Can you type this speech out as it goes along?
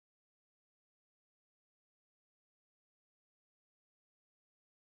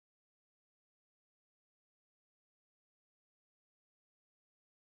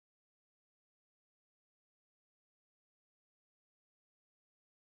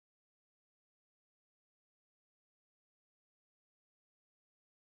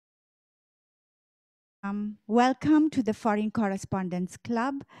Welcome to the Foreign Correspondents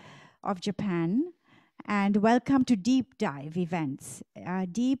Club of Japan, and welcome to Deep Dive Events.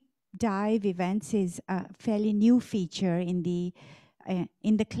 Deep Dive Events is a fairly new feature in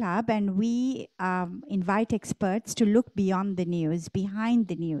the club, and we invite experts to look beyond the news, behind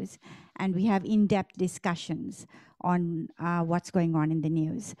the news, and we have in-depth discussions on what's going on in the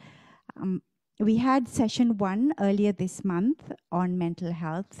news. We had session 1 earlier this month on mental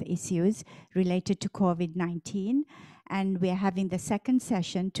health issues related to COVID-19, and we're having the second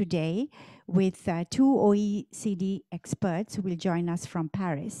session today with 2 OECD experts who will join us from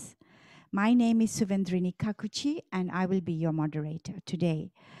Paris. My name is Suvendrini Kakuchi, and I will be your moderator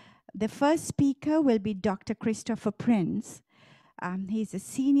today. The first speaker will be Dr. Christopher Prinz. He's a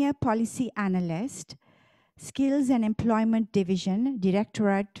senior policy analyst, Skills and Employment Division,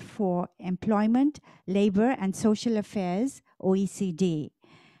 Directorate for Employment, Labor and Social Affairs, OECD.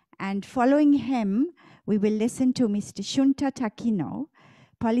 And following him, we will listen to Mr. Shunta Takino,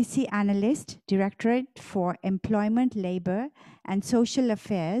 Policy Analyst, Directorate for Employment, Labor and Social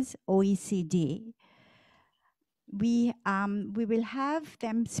Affairs, OECD. We will have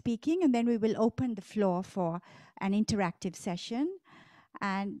them speaking, and then we will open the floor for an interactive session.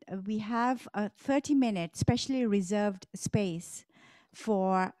 And we have a 30-minute specially reserved space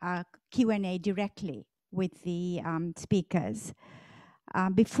for Q&A directly with the speakers.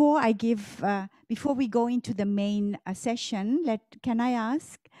 Before we go into the main session, can I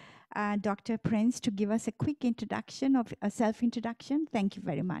ask Dr. Prinz to give us a quick introduction of a self-introduction? Thank you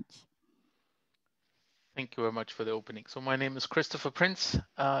very much. Thank you very much for the opening. So my name is Christopher Prinz.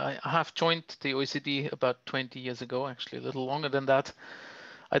 I have joined the OECD about 20 years ago, actually a little longer than that.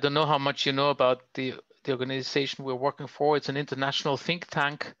 I don't know how much you know about the organization we're working for. It's an international think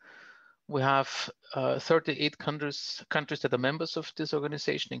tank. We have 38 countries that are members of this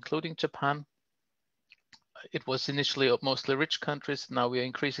organization, including Japan. It was initially mostly rich countries. Now we are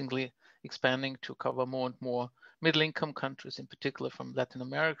increasingly expanding to cover more and more middle-income countries, in particular from Latin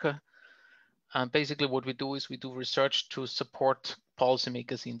America. And basically what we do is we do research to support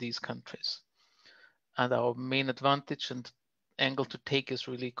policymakers in these countries. And our main advantage and angle to take is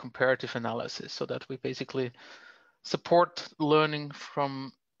really comparative analysis, so that we basically support learning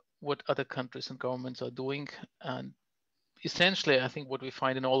from what other countries and governments are doing. And essentially, I think what we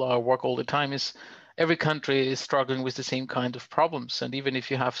find in all our work all the time is every country is struggling with the same kind of problems. And even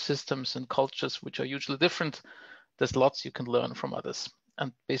if you have systems and cultures which are hugely different, there's lots you can learn from others.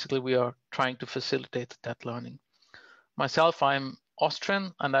 And basically, we are trying to facilitate that learning. Myself, I'm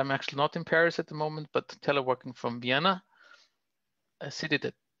Austrian, and I'm actually not in Paris at the moment, but teleworking from Vienna, a city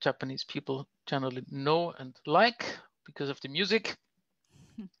that Japanese people generally know and like because of the music.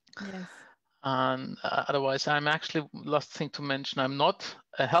 Yes. And otherwise, I'm actually, last thing to mention, I'm not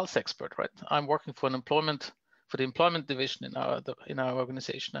a health expert, right? I'm working for the employment division in our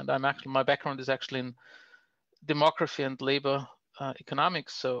organization, and my background is actually in demography and labor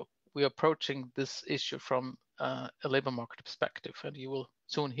economics. So we're approaching this issue from a labor market perspective, and you will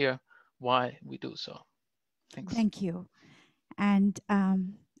soon hear why we do so. Thanks. Thank you. And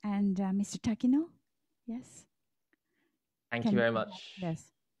Mr. Takino, yes? Thank you very much.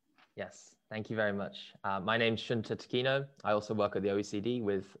 Yes. Yes, thank you very much. My name's Shunta Takino. I also work at the OECD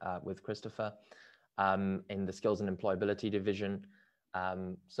with Christopher in the Skills and Employability division.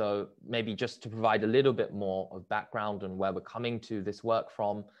 So maybe just to provide a little bit more of background on where we're coming to this work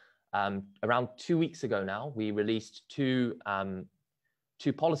from, around 2 weeks ago now, we released two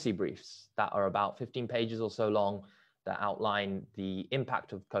policy briefs that are about 15 pages or so long that outline the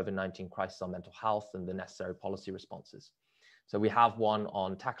impact of COVID-19 crisis on mental health and the necessary policy responses. So we have one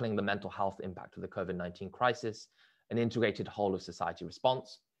on tackling the mental health impact of the COVID-19 crisis, an integrated whole of society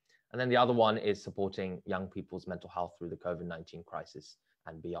response. And then the other one is supporting young people's mental health through the COVID-19 crisis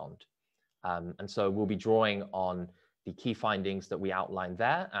and beyond. And so we'll be drawing on the key findings that we outlined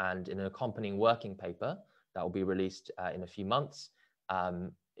there, and in an accompanying working paper that will be released in a few months,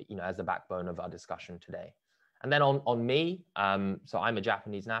 as the backbone of our discussion today. And then on me, so I'm a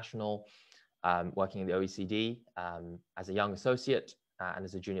Japanese national working in the OECD as a young associate and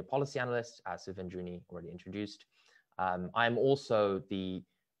as a junior policy analyst, as Suvendrini already introduced. I am also the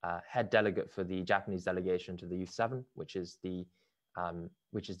head delegate for the Japanese delegation to the Youth 7, which is the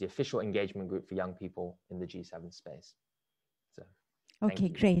official engagement group for young people in the G7 space. So, okay,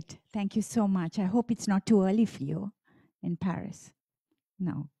 great. Thank you so much. I hope it's not too early for you in Paris.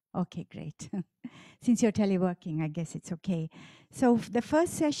 No. Okay, great. Since you're teleworking, I guess it's okay. So the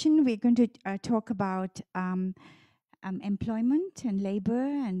first session, we're going to talk about employment and labor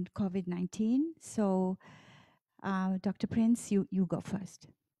and COVID-19. So Dr. Prinz, you go first.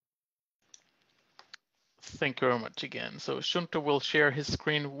 Thank you very much again. So Shunta will share his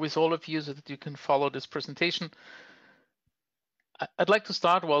screen with all of you so that you can follow this presentation. I'd like to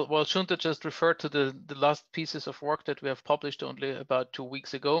start while Shunta just referred to the last pieces of work that we have published only about 2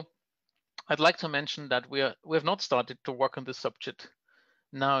 weeks ago. I'd like to mention that we have not started to work on this subject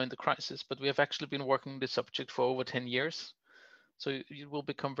now in the crisis, but we have actually been working on this subject for over 10 years. So it will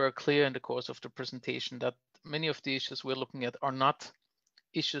become very clear in the course of the presentation that many of the issues we're looking at are not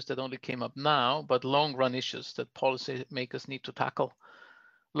issues that only came up now, but long-run issues that policymakers need to tackle.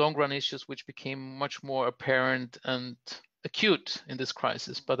 Long-run issues which became much more apparent and acute in this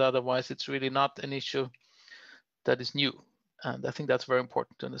crisis, but otherwise it's really not an issue that is new. And I think that's very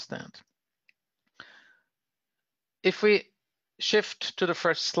important to understand. If we shift to the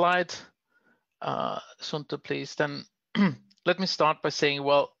first slide, Shunta, please, then let me start by saying,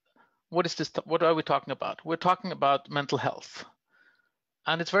 well, what is this? What are we talking about? We're talking about mental health.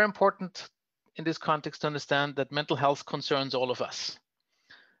 And it's very important in this context to understand that mental health concerns all of us.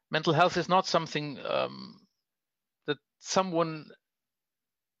 Mental health is not something that someone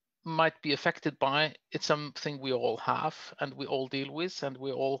might be affected by. It's something we all have and we all deal with and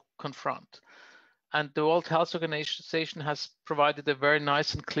we all confront. And the World Health Organization has provided a very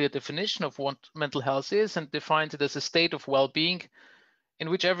nice and clear definition of what mental health is and defines it as a state of well-being in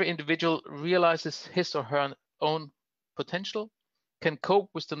which every individual realizes his or her own potential, can cope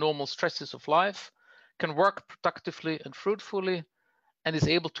with the normal stresses of life, can work productively and fruitfully, and is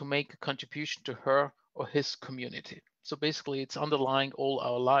able to make a contribution to her or his community. So basically, it's underlying all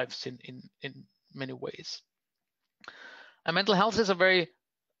our lives in many ways. And mental health is a very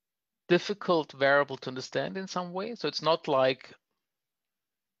difficult variable to understand in some way. So it's not like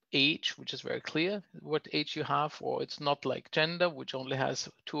age, which is very clear what age you have, or it's not like gender, which only has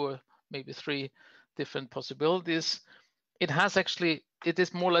 2 or maybe 3 different possibilities. It has actually, it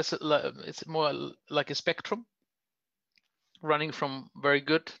is more or less, it's more like a spectrum running from very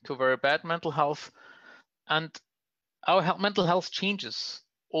good to very bad mental health. And our mental health changes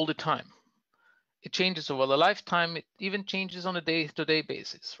all the time. It changes over the lifetime. It even changes on a day-to-day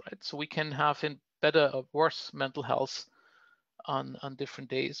basis, right? So we can have in better or worse mental health on different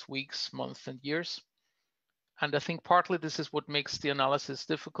days, weeks, months, and years. And I think partly this is what makes the analysis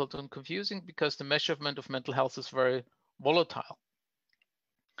difficult and confusing because the measurement of mental health is very volatile.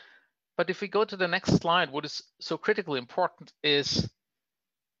 But if we go to the next slide, what is so critically important is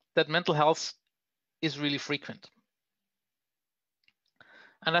that mental health is really frequent.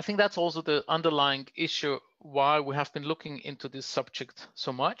 And I think that's also the underlying issue why we have been looking into this subject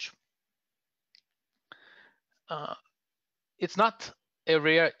so much. It's not a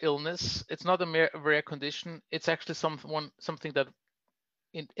rare illness. It's not a rare condition. It's actually something that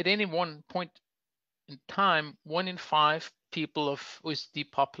at any one point in time, 1 in 5 people with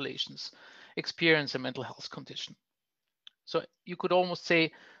deep populations experience a mental health condition. So you could almost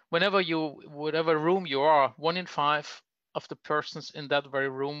say whatever room you are, 1 in 5 of the persons in that very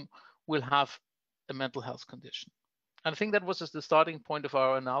room will have a mental health condition. And I think that was just the starting point of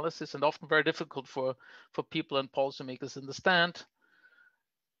our analysis, and often very difficult for people and policymakers to understand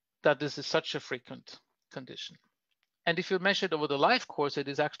that this is such a frequent condition. And if you measure it over the life course, it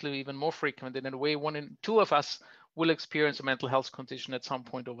is actually even more frequent. And in a way, 1 in 2 of us will experience a mental health condition at some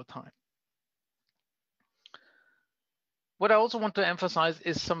point over time. What I also want to emphasize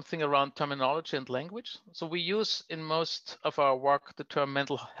is something around terminology and language. So we use in most of our work the term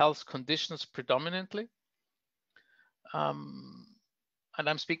mental health conditions predominantly. And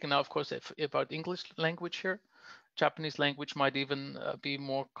I'm speaking now, of course, about English language here. Japanese language might even be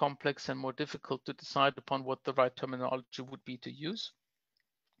more complex and more difficult to decide upon what the right terminology would be to use.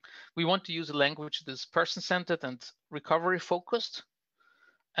 We want to use a language that is person-centered and recovery-focused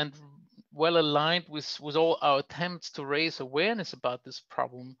and well aligned with all our attempts to raise awareness about this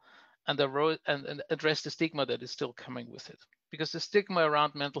problem and address the stigma that is still coming with it. Because the stigma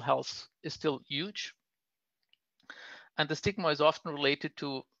around mental health is still huge. And the stigma is often related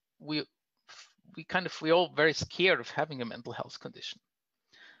to, we're all very scared of having a mental health condition.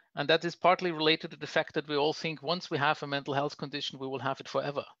 And that is partly related to the fact that we all think once we have a mental health condition, we will have it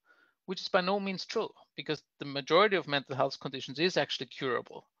forever, which is by no means true, because the majority of mental health conditions is actually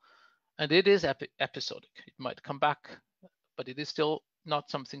curable. And it is episodic. It might come back, but it is still not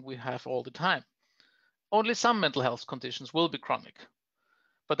something we have all the time. Only some mental health conditions will be chronic,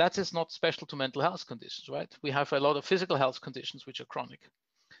 but that is not special to mental health conditions, right? We have a lot of physical health conditions which are chronic.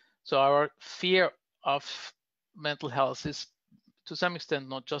 So our fear of mental health is to some extent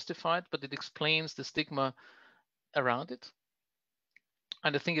not justified, but it explains the stigma around it.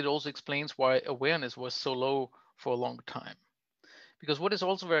 And I think it also explains why awareness was so low for a long time. Because what is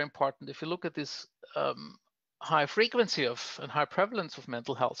also very important, if you look at this high frequency of and high prevalence of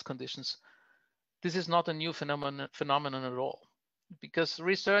mental health conditions, this is not a new phenomenon at all. Because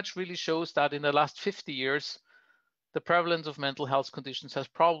research really shows that in the last 50 years, the prevalence of mental health conditions has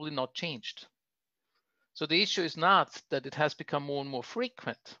probably not changed. So the issue is not that it has become more and more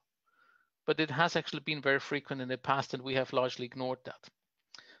frequent, but it has actually been very frequent in the past, and we have largely ignored that.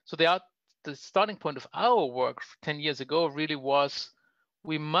 So the starting point of our work 10 years ago really was,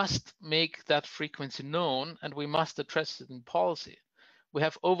 we must make that frequency known and we must address it in policy. We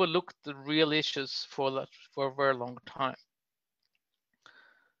have overlooked the real issues for a very long time.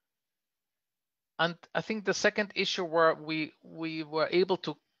 And I think the second issue where we were able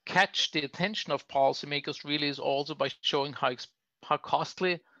to catch the attention of policymakers really is also by showing how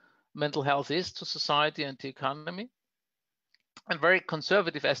costly mental health is to society and the economy. And very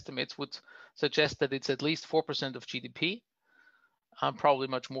conservative estimates would suggest that it's at least 4% of GDP, probably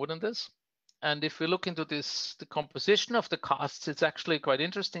much more than this. And if we look into the composition of the costs, it's actually quite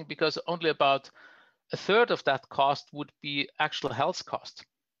interesting, because only about a third of that cost would be actual health cost.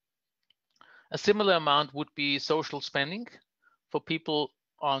 A similar amount would be social spending for people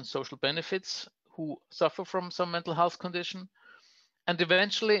on social benefits who suffer from some mental health condition. And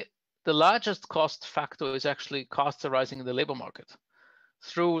eventually, the largest cost factor is actually costs arising in the labor market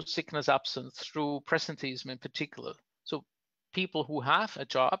through sickness absence, through presenteeism in particular. So people who have a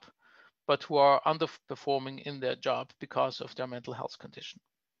job, but who are underperforming in their job because of their mental health condition.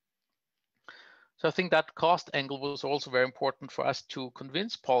 So I think that cost angle was also very important for us to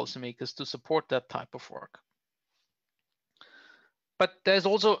convince policymakers to support that type of work. But there's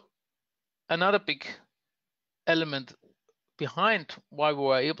also another big element behind why we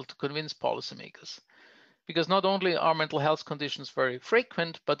were able to convince policymakers. Because not only are mental health conditions very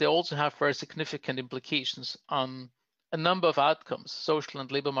frequent, but they also have very significant implications on a number of outcomes, social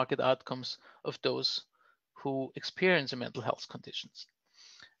and labor market outcomes of those who experience mental health conditions.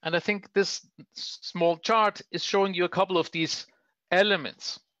 And I think this small chart is showing you a couple of these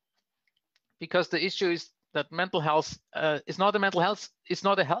elements, because the issue is that mental health is not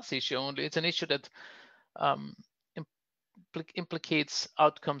a health issue only. It's an issue that implicates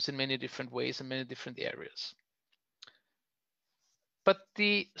outcomes in many different ways in many different areas. But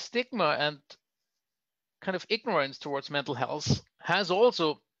the stigma and kind of ignorance towards mental health has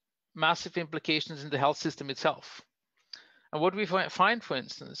also massive implications in the health system itself. And what we find, for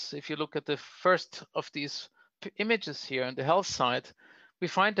instance, if you look at the first of these images here on the health side, we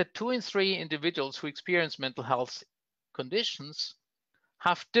find that 2 in 3 individuals who experience mental health conditions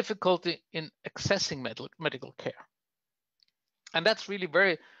have difficulty in accessing medical care. And that's really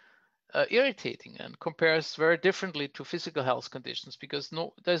very irritating and compares very differently to physical health conditions, because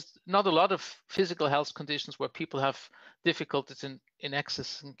there's not a lot of physical health conditions where people have difficulties in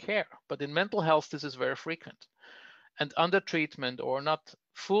accessing care. But in mental health, this is very frequent. And under-treatment or not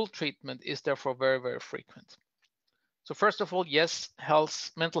full treatment is therefore very, very frequent. So first of all, yes,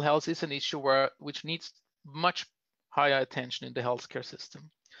 mental health is an issue which needs much higher attention in the healthcare system.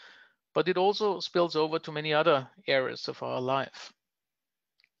 But it also spills over to many other areas of our life.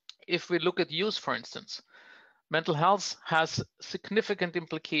 If we look at youth, for instance, mental health has significant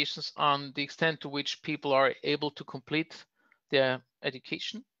implications on the extent to which people are able to complete their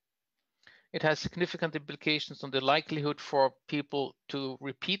education. It has significant implications on the likelihood for people to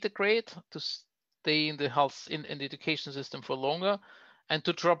repeat the grade, to stay in the education system for longer, and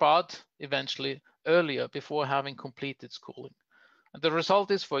to drop out eventually earlier before having completed schooling. And the result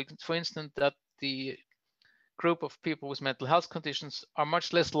is, for instance, that the group of people with mental health conditions are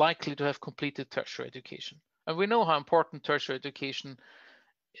much less likely to have completed tertiary education. And we know how important tertiary education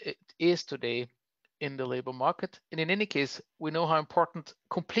is today in the labor market. And in any case, we know how important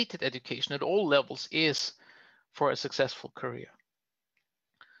completed education at all levels is for a successful career.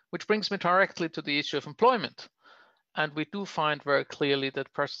 Which brings me directly to the issue of employment. And we do find very clearly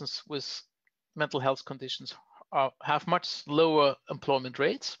that persons with mental health conditions have much lower employment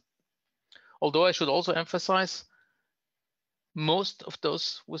rates. Although I should also emphasize, most of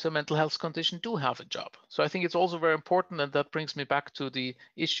those with a mental health condition do have a job. So I think it's also very important, and that brings me back to the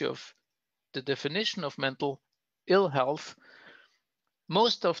issue of the definition of mental ill health.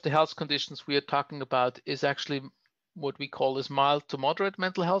 Most of the health conditions we are talking about is actually what we call as mild to moderate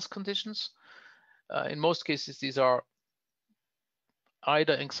mental health conditions. In most cases, these are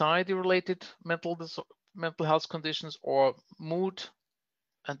either anxiety-related mental health conditions or mood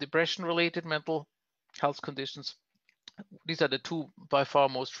and depression-related mental health conditions. These are the two by far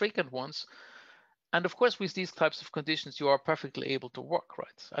most frequent ones. And of course, with these types of conditions, you are perfectly able to work,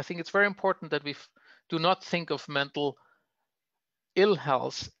 right? I think it's very important that we do not think of mental ill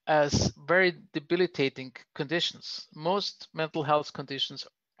health as very debilitating conditions. Most mental health conditions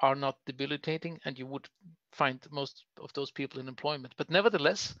are not debilitating, and you would find most of those people in employment. But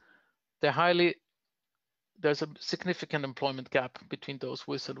nevertheless, there's a significant employment gap between those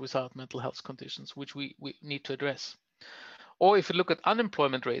with and without mental health conditions, which we need to address. Or if you look at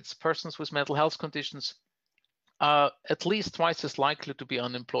unemployment rates, persons with mental health conditions are at least twice as likely to be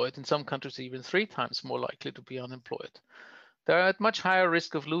unemployed. In some countries, even 3 times more likely to be unemployed. They're at much higher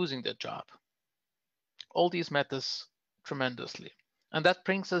risk of losing their job. All these matters tremendously. And that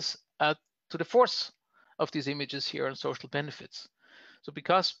brings us to the fourth of these images here on social benefits. So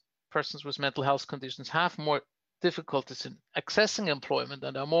because persons with mental health conditions have more difficulties in accessing employment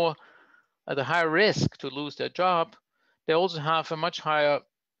and are more at a higher risk to lose their job, they also have a much higher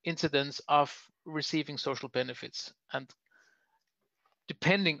incidence of receiving social benefits, and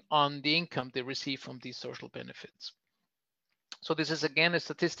depending on the income they receive from these social benefits. So this is again a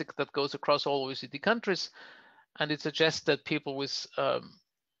statistic that goes across all OECD countries, and it suggests that people with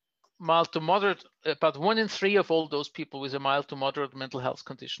mild to moderate, about 1 in 3 of all those people with a mild to moderate mental health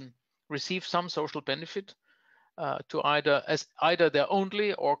condition receive some social benefit to either their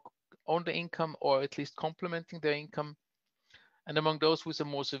only income, or at least complementing their income. And among those with a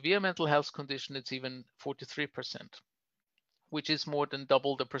more severe mental health condition, it's even 43%, which is more than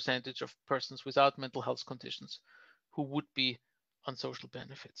double the percentage of persons without mental health conditions who would be on social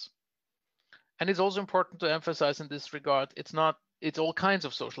benefits. And it's also important to emphasize in this regard, it's all kinds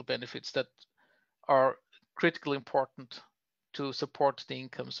of social benefits that are critically important to support the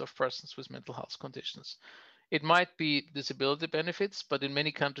incomes of persons with mental health conditions. It might be disability benefits, but in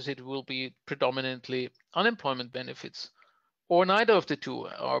many countries it will be predominantly unemployment benefits, or neither of the two,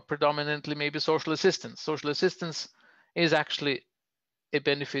 or predominantly maybe social assistance. Social assistance is actually a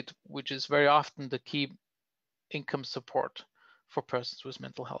benefit which is very often the key income support for persons with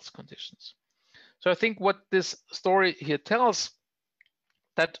mental health conditions. So I think what this story here tells,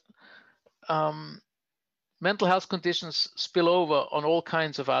 that mental health conditions spill over on all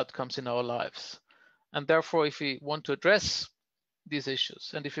kinds of outcomes in our lives. And therefore, if we want to address these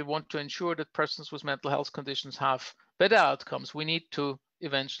issues, and if we want to ensure that persons with mental health conditions have better outcomes, we need to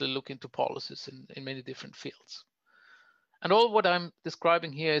eventually look into policies in many different fields. And all what I'm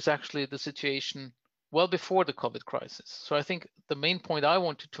describing here is actually the situation well before the COVID crisis. So I think the main point I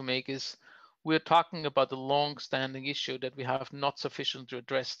wanted to make is we're talking about a long-standing issue that we have not sufficiently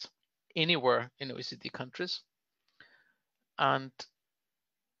addressed anywhere in OECD countries. And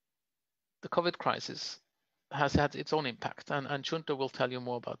the COVID crisis has had its own impact, and Shunta will tell you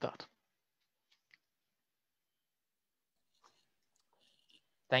more about that.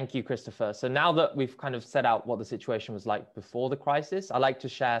 Thank you, Christopher. So now that we've kind of set out what the situation was like before the crisis, I'd like to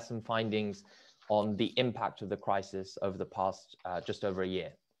share some findings on the impact of the crisis over the past just over a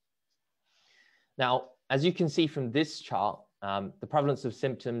year. Now, as you can see from this chart, the prevalence of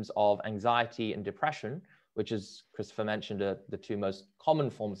symptoms of anxiety and depression, which, as Christopher mentioned, are the 2 most common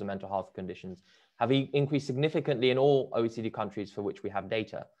forms of mental health conditions, have increased significantly in all OECD countries for which we have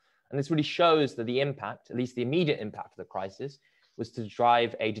data. And this really shows that the impact, at least the immediate impact of the crisis, was to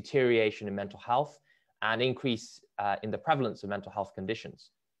drive a deterioration in mental health and increase in the prevalence of mental health conditions.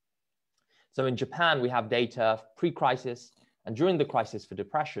 So in Japan, we have data pre-crisis and during the crisis for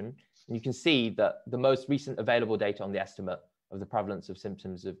depression. And you can see that the most recent available data on the estimate of the prevalence of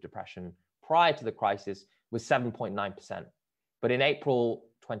symptoms of depression prior to the crisis was 7.9%. But in April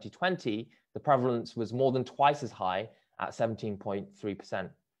 2020, the prevalence was more than twice as high at 17.3%.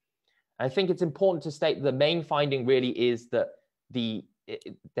 I think it's important to state the main finding really is that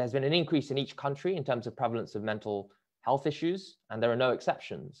there's been an increase in each country in terms of prevalence of mental health issues, and there are no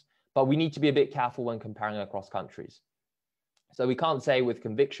exceptions. But we need to be a bit careful when comparing across countries. So we can't say with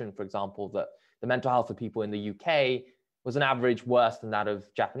conviction, for example, that the mental health of people in the UK was an average worse than that of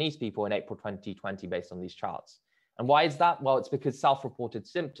Japanese people in April 2020 based on these charts. And why is that? Well, it's because self-reported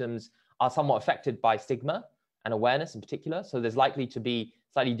symptoms are somewhat affected by stigma and awareness in particular. So there's likely to be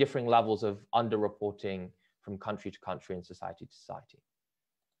slightly differing levels of underreporting from country to country and society to society.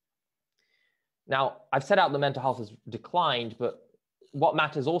 Now, I've set out that mental health has declined, but what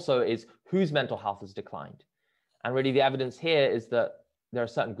matters also is whose mental health has declined. And really the evidence here is that there are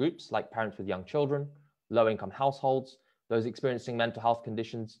certain groups like parents with young children, low-income households, those experiencing mental health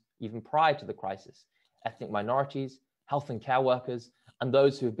conditions even prior to the crisis, ethnic minorities, health and care workers, and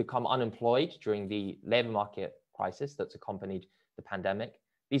those who have become unemployed during the labor market crisis that's accompanied the pandemic.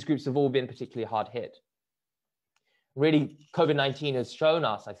 These groups have all been particularly hard hit. Really, COVID-19 has shown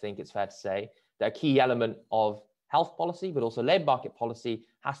us, I think it's fair to say, that a key element of health policy, but also labor market policy,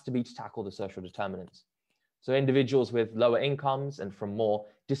 has to be to tackle the social determinants. So individuals with lower incomes and from more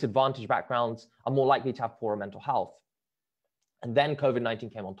disadvantaged backgrounds are more likely to have poorer mental health. And then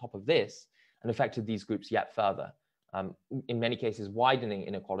COVID-19 came on top of this and affected these groups yet further, in many cases widening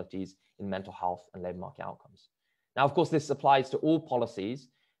inequalities in mental health and labor market outcomes. Now, of course, this applies to all policies,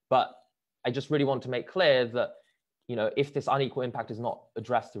 but I just really want to make clear that, if this unequal impact is not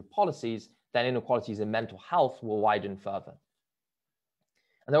addressed through policies, then inequalities in mental health will widen further.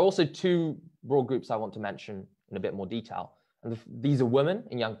 And there are also two broad groups I want to mention in a bit more detail. And these are women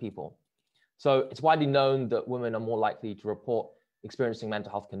and young people. So it's widely known that women are more likely to report experiencing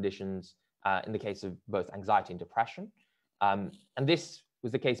mental health conditions in the case of both anxiety and depression. And this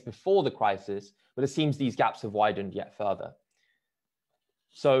was the case before the crisis, but it seems these gaps have widened yet further.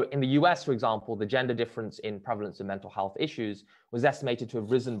 So in the US, for example, the gender difference in prevalence of mental health issues was estimated to have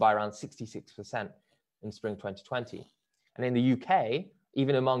risen by around 66% in spring 2020. And in the UK,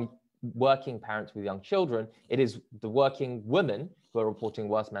 even among working parents with young children, it is the working women who are reporting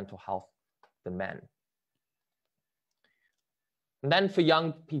worse mental health than men. And then for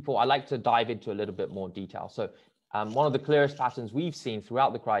young people, I like to dive into a little bit more detail. So one of the clearest patterns we've seen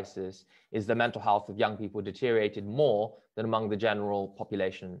throughout the crisis is the mental health of young people deteriorated more than among the general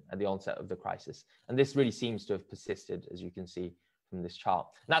population at the onset of the crisis. And this really seems to have persisted, as you can see from this chart.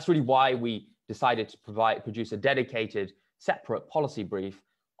 And that's really why we decided to produce a dedicated, separate policy brief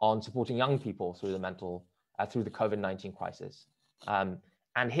on supporting young people through the COVID-19 crisis.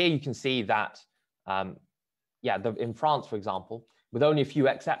 And here you can see that, in France, for example, with only a few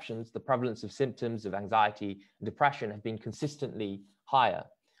exceptions, the prevalence of symptoms of anxiety and depression have been consistently higher.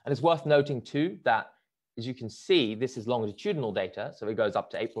 And it's worth noting too that, as you can see, this is longitudinal data, so it goes up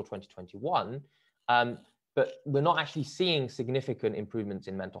to April 2021, but we're not actually seeing significant improvements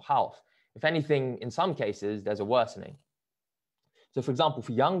in mental health. If anything, in some cases, there's a worsening. So for example,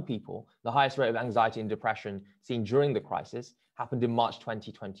 for young people, the highest rate of anxiety and depression seen during the crisis happened in March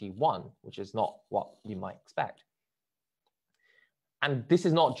 2021, which is not what you might expect. And this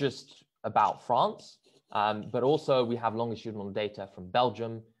is not just about France, but also we have longitudinal data from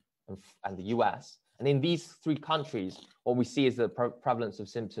Belgium and the US. And in these three countries, what we see is the prevalence of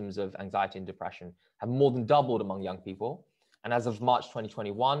symptoms of anxiety and depression have more than doubled among young people. And as of March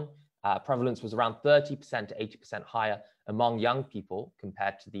 2021, prevalence was around 30% to 80% higher among young people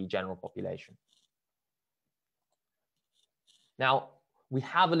compared to the general population. Now, we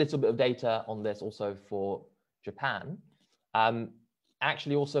have a little bit of data on this also for Japan,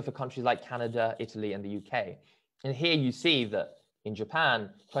 actually also for countries like Canada, Italy, and the UK. And here you see that in Japan,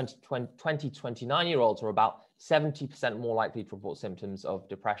 20 to 29-year-olds are about 70% more likely to report symptoms of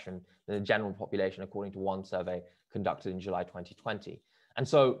depression than the general population, according to one survey conducted in July 2020. And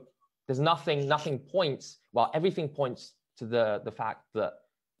so there's everything points to the fact that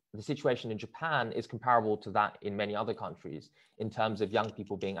the situation in Japan is comparable to that in many other countries in terms of young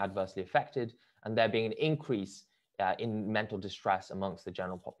people being adversely affected and there being an increase in mental distress amongst the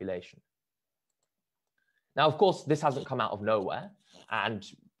general population. Now, of course, this hasn't come out of nowhere, and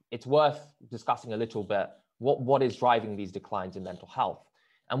it's worth discussing a little bit what is driving these declines in mental health.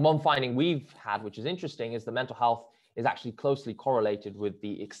 And one finding we've had, which is interesting, is that mental health is actually closely correlated with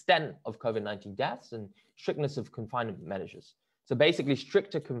the extent of COVID-19 deaths and strictness of confinement measures. So basically,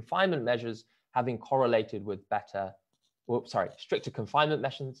 stricter confinement measures have been correlated with stricter confinement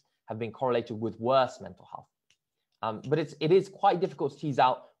measures have been correlated with worse mental health. But it is quite difficult to tease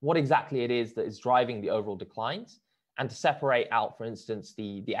out what exactly it is that is driving the overall declines and to separate out, for instance,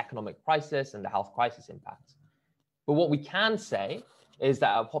 the economic crisis and the health crisis impacts. But what we can say is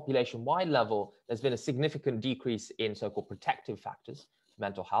that at a population-wide level, there's been a significant decrease in so-called protective factors for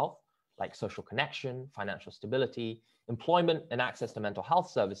mental health, like social connection, financial stability, employment, and access to mental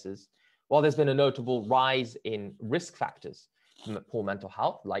health services, while there's been a notable rise in risk factors for poor mental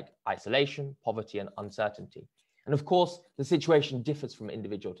health, like isolation, poverty, and uncertainty. And of course, the situation differs from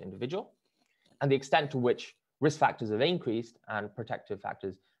individual to individual, and the extent to which risk factors have increased and protective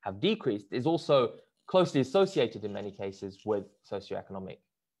factors have decreased is also closely associated in many cases with socioeconomic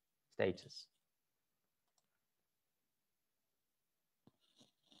status.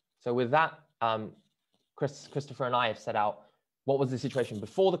 So with that, Christopher and I have set out what was the situation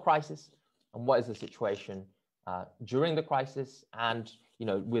before the crisis and what is the situation during the crisis and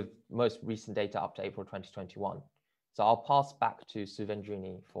with most recent data up to April 2021. So I'll pass back to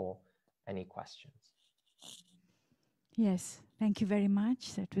Suvendrini for any questions. Yes, thank you very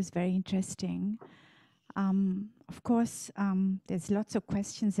much. That was very interesting. Of course, there's lots of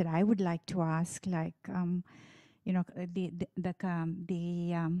questions that I would like to ask, like the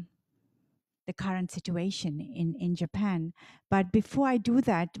current situation in Japan. But before I do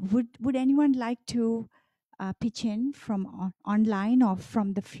that, would anyone like to pitch in from online or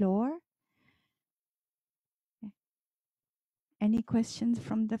from the floor? Any questions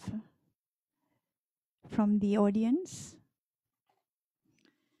from the audience?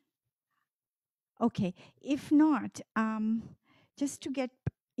 Okay, if not, just to get,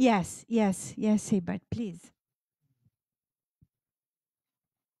 yes, Ebert, please.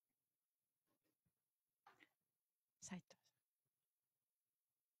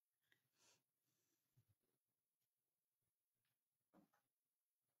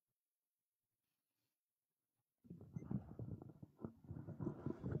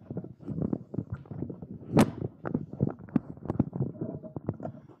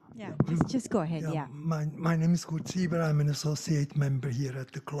 Yeah, just go ahead. Yeah. My name is Kurt Sieber. I'm an associate member here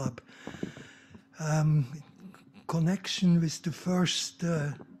at the club. Connection with the first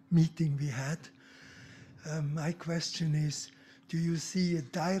meeting we had, my question is, do you see a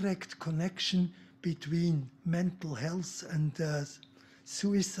direct connection between mental health and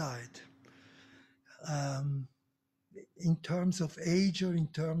suicide? In terms of age or in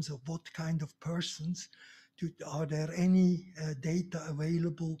terms of what kind of persons? Are there any data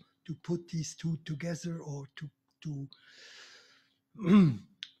available to put these two together, or to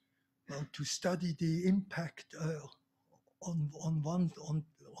well, to study the impact on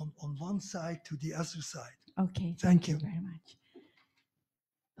one side to the other side? Okay, Thank you very much.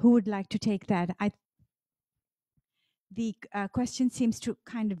 Who would like to take that? The question seems to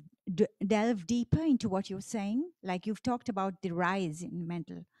kind of delve deeper into what you're saying. Like, you've talked about the rise in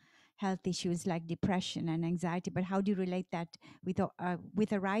mental health issues like depression and anxiety, but how do you relate that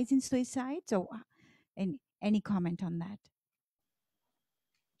with a rise in suicide? So, any comment on that?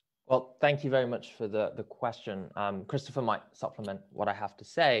 Well, thank you very much for the question. Christopher might supplement what I have to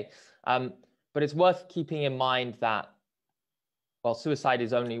say, but it's worth keeping in mind that, well, suicide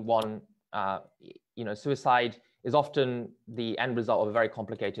is only one, suicide is often the end result of a very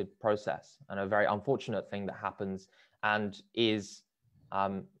complicated process and a very unfortunate thing that happens, and is,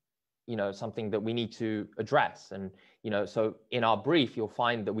 something that we need to address. And, so in our brief, you'll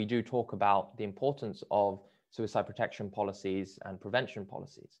find that we do talk about the importance of suicide protection policies and prevention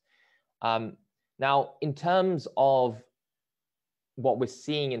policies. Now, in terms of what we're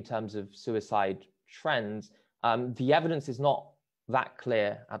seeing in terms of suicide trends, the evidence is not that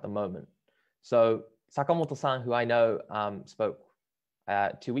clear at the moment. So Sakamoto-san, who I know spoke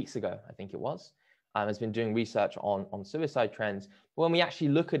 2 weeks ago, I think it was, has been doing research on suicide trends. But when we actually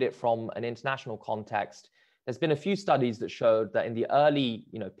look at it from an international context, there's been a few studies that showed that in the early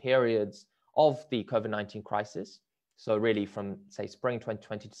periods of the COVID-19 crisis, so really from, say, spring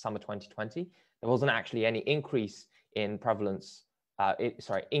 2020 to summer 2020, there wasn't actually any increase in prevalence,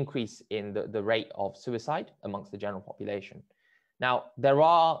 increase in the rate of suicide amongst the general population. Now, there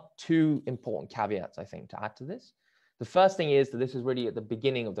are two important caveats, I think, to add to this. The first thing is that this is really at the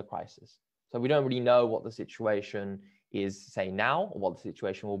beginning of the crisis. So we don't really know what the situation is, say, now, or what the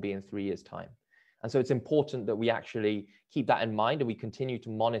situation will be in 3 years' time. And so it's important that we actually keep that in mind and we continue to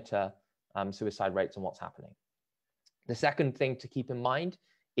monitor suicide rates and what's happening. The second thing to keep in mind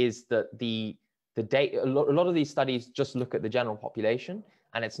is that the data, a lot of these studies just look at the general population,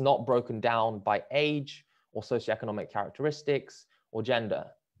 and it's not broken down by age or socioeconomic characteristics or gender.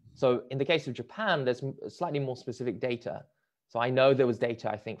 So in the case of Japan, there's slightly more specific data. So I know there was data,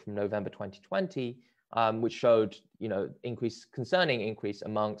 I think, from November 2020, which showed, concerning increase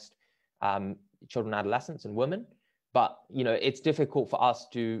amongst children, adolescents, and women. But, it's difficult for us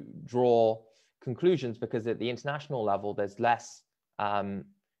to draw conclusions because at the international level, there's less,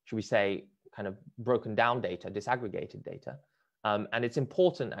 should we say, kind of broken down data, disaggregated data. And it's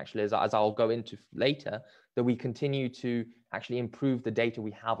important, actually, as I'll go into later, that we continue to actually improve the data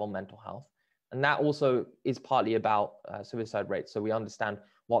we have on mental health. And that also is partly about suicide rates. So we understand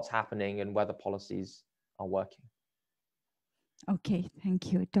what's happening and whether policies are working. Okay,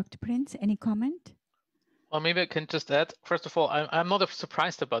 thank you. Dr. Prinz, any comment? Well, maybe I can just add, first of all, I'm not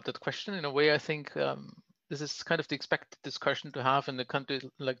surprised about that question. In a way, I think this is kind of the expected discussion to have in a country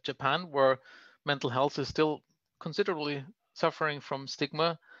like Japan, where mental health is still considerably suffering from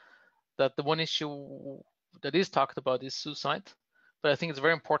stigma, that the one issue that is talked about is suicide. But I think it's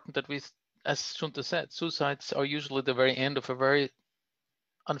very important that we, as Shunta said, suicides are usually the very end of a very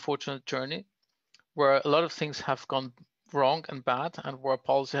unfortunate journey, where a lot of things have gone wrong and bad, and where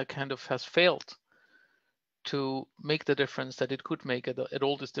policy kind of has failed to make the difference that it could make at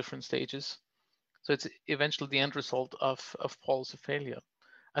all these different stages. So it's eventually the end result of policy failure.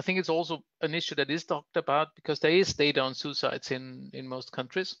 I think it's also an issue that is talked about because there is data on suicides in most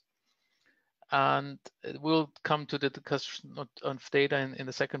countries. And we'll come to the discussion of data in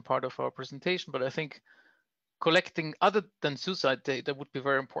the second part of our presentation. But I think collecting other than suicide data would be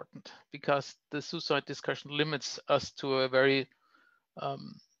very important, because the suicide discussion limits us to a very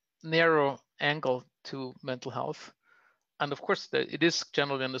narrow angle to mental health. And of course, it is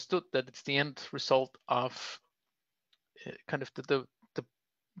generally understood that it's the end result of kind of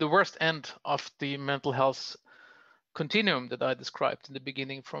the worst end of the mental health continuum that I described in the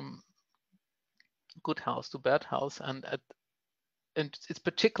beginning, from good health to bad health. And it's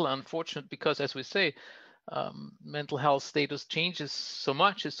particularly unfortunate because, as we say, mental health status changes so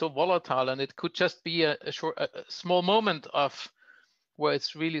much, it's so volatile, and it could just be a small moment of where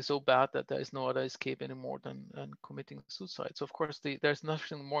it's really so bad that there is no other escape anymore than committing suicide. So of course, there's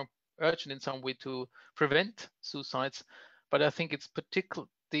nothing more urgent in some way to prevent suicides, but I think it's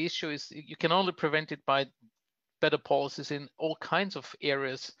the issue is you can only prevent it by better policies in all kinds of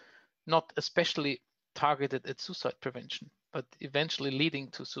areas, not especially targeted at suicide prevention, but eventually leading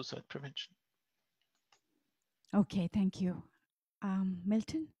to suicide prevention. Okay, thank you.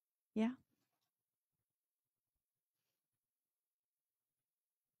 Milton? Yeah?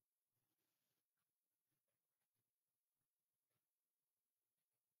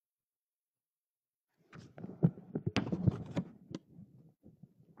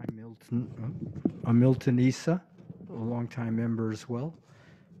 I'm Milton Issa, a longtime member as well.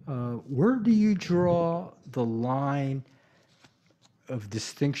 Where do you draw the line of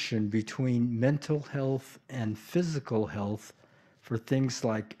distinction between mental health and physical health for things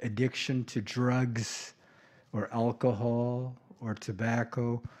like addiction to drugs or alcohol or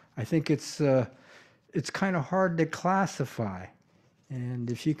tobacco? I think it's kind of hard to classify. And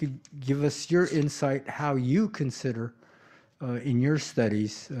if you could give us your insight, how you consider in your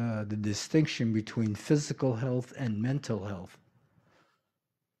studies the distinction between physical health and mental health.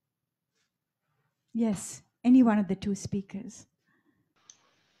 Yes, any one of the two speakers.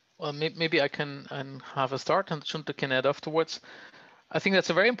 Well, maybe I can have a start, and Shunta can add afterwards. I think that's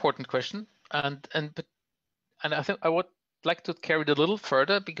a very important question, and I think I would like to carry it a little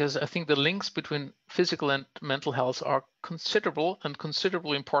further, because I think the links between physical and mental health are considerable and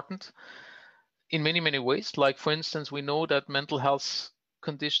considerably important in many ways. Like, for instance, we know that mental health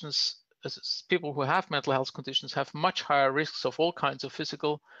conditions, people who have mental health conditions have much higher risks of all kinds of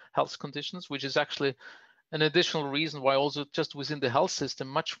physical health conditions, which is actually an additional reason why also just within the health system,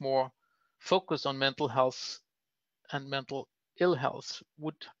 much more focus on mental health and mental ill health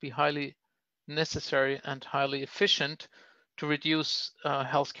would be highly necessary and highly efficient to reduce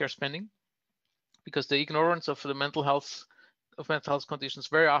healthcare spending, because the ignorance of the mental health conditions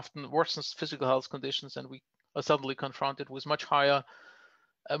very often worsens physical health conditions, and we are suddenly confronted with a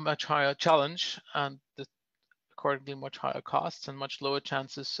much higher challenge, and accordingly much higher costs and much lower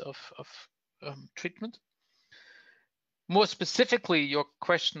chances of treatment. More specifically, your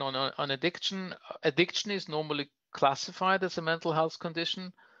question on addiction. Addiction is normally classified as a mental health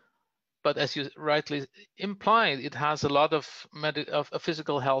condition, but as you rightly implied, it has a lot of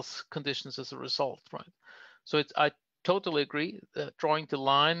physical health conditions as a result, right? So I totally agree that drawing the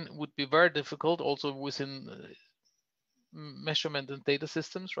line would be very difficult, also within measurement and data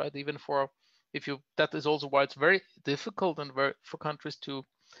systems, right? Even that is also why it's very difficult and for countries to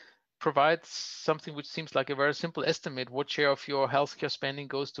provide something which seems like a very simple estimate. What share of your healthcare spending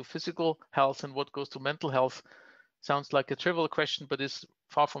goes to physical health and what goes to mental health? Sounds like a trivial question, but is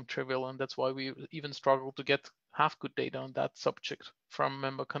far from trivial, and that's why we even struggle to have good data on that subject from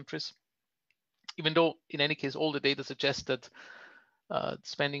member countries. Even though, in any case, all the data suggests that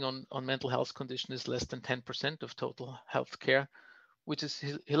spending on mental health condition is less than 10% of total healthcare, which is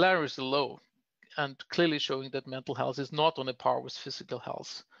hilariously low, and clearly showing that mental health is not on a par with physical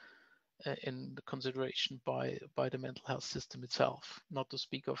health in the consideration by the mental health system itself, not to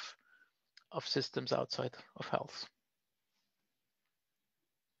speak of systems outside of health.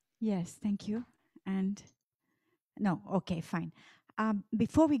 Yes, thank you. And no, okay, fine.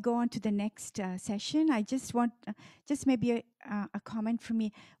 Before we go on to the next session, I just want just maybe a comment from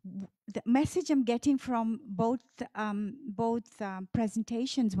me. The message I'm getting from both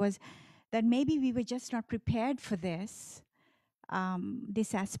presentations was that maybe we were just not prepared for this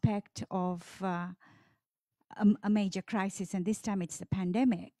aspect of a major crisis, and this time it's the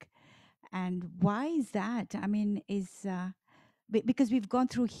pandemic. And why is that? I mean, because we've gone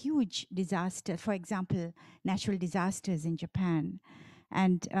through huge disaster, for example, natural disasters in Japan,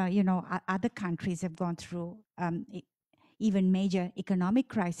 and other countries have gone through even major economic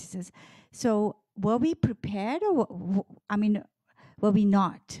crises. So were we prepared, or were we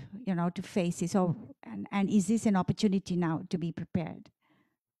not, to face this? And is this an opportunity now to be prepared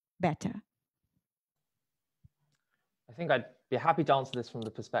better? I think I'd be happy to answer this from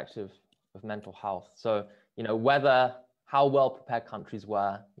the perspective of mental health. So, how well prepared countries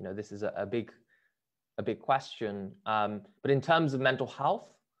were, this is a big question. But in terms of mental health,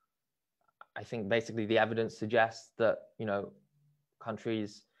 I think basically the evidence suggests that,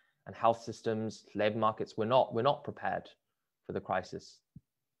 countries and health systems, labor markets, we're not prepared for the crisis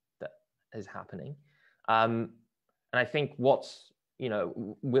that is happening. And I think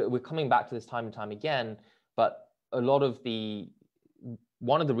we're coming back to this time and time again, but one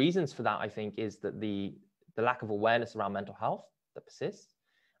of the reasons for that, I think, is that the lack of awareness around mental health that persists,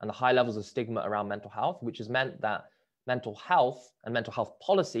 and the high levels of stigma around mental health, which has meant that mental health and mental health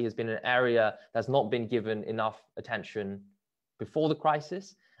policy has been an area that's not been given enough attention before the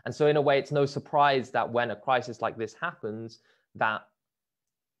crisis. And so in a way, it's no surprise that when a crisis like this happens, that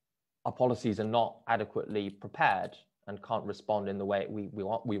our policies are not adequately prepared and can't respond in the way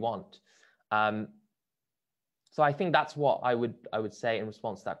we want. So I think that's what I would say in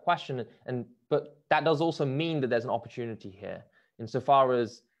response to that question. But that does also mean that there's an opportunity here, insofar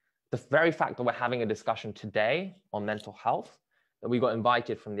as the very fact that we're having a discussion today on mental health, that we got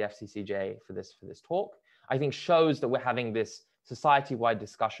invited from the FCCJ for this talk, I think shows that we're having this society-wide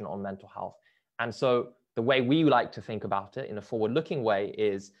discussion on mental health. And so the way we like to think about it in a forward-looking way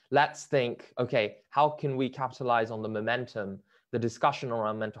is, let's think, okay, how can we capitalize on the momentum, the discussion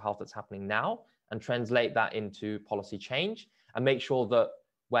around mental health that's happening now, and translate that into policy change, and make sure that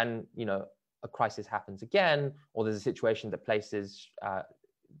when a crisis happens again, or there's a situation that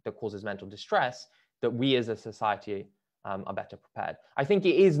that causes mental distress, that we as a society are better prepared. I think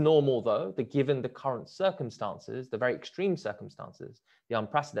it is normal, though, that given the current circumstances, the very extreme circumstances, the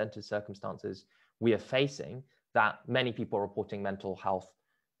unprecedented circumstances we are facing, that many people are reporting mental health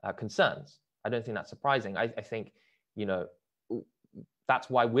concerns. I don't think that's surprising. I think, that's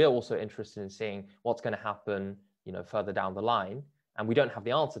why we're also interested in seeing what's going to happen, further down the line. And we don't have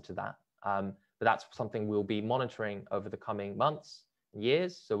the answer to that, but that's something we'll be monitoring over the coming months,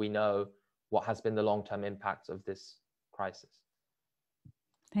 years, so we know what has been the long-term impacts of this crisis.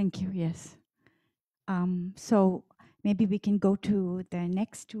 Thank you. Yes. So maybe we can go to the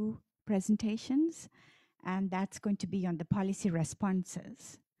next two presentations, and that's going to be on the policy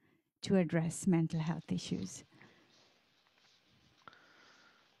responses to address mental health issues.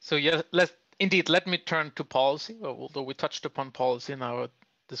 So yes, let me turn to policy, although we touched upon policy in our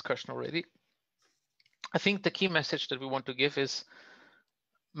discussion already. I think the key message that we want to give is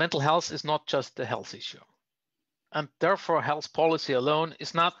mental health is not just a health issue. And therefore, health policy alone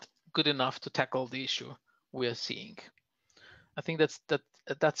is not good enough to tackle the issue we are seeing. I think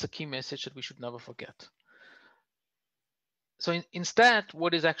that's a key message that we should never forget. So instead,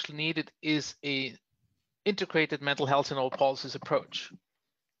 what is actually needed is an integrated mental health in all policies approach.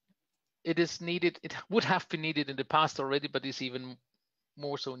 It is needed, it would have been needed in the past already, but is even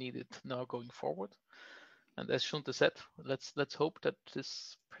more so needed now going forward. And as Shunta said, let's hope that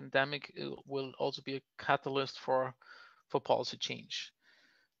this pandemic will also be a catalyst for policy change.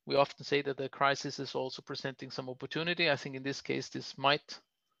 We often say that the crisis is also presenting some opportunity. I think in this case, this might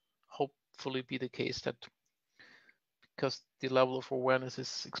hopefully be the case, that because the level of awareness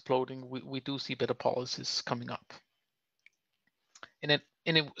is exploding, we do see better policies coming up.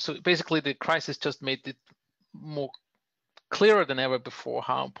 So basically, the crisis just made it more clearer than ever before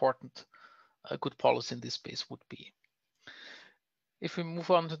how important a good policy in this space would be. If we move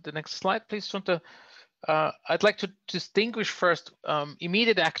on to the next slide, please, Shunta. I'd like to distinguish first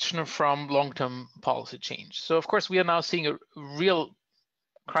immediate action from long-term policy change. So of course, we are now seeing a real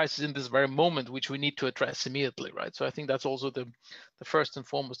crisis in this very moment, which we need to address immediately, right? So I think that's also the first and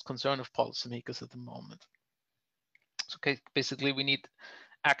foremost concern of policymakers at the moment. So basically, we need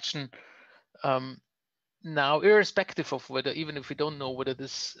action now, irrespective of whether, even if we don't know whether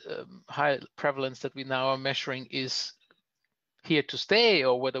this high prevalence that we now are measuring is here to stay,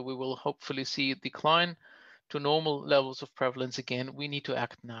 or whether we will hopefully see a decline to normal levels of prevalence again, we need to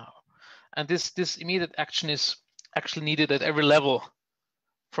act now. And this immediate action is actually needed at every level,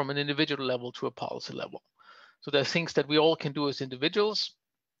 from an individual level to a policy level. So there are things that we all can do as individuals,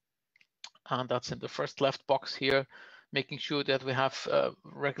 and that's in the first left box here, making sure that we have a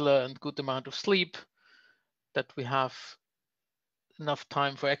regular and good amount of sleep, that we have enough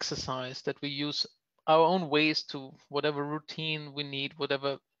time for exercise, that we use our own ways to whatever routine we need,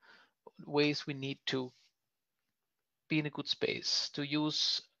 whatever ways we need to be in a good space, to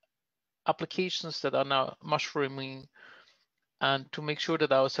use applications that are now mushrooming, and to make sure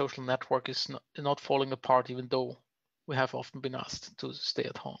that our social network is not falling apart, even though we have often been asked to stay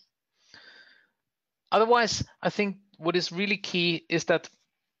at home. Otherwise, I think what is really key is that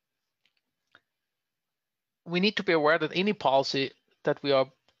we need to be aware that any policy that we are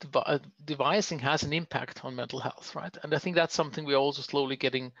devising has an impact on mental health, right? And I think that's something we're also slowly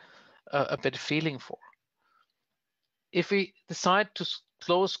getting a better feeling for. If we decide to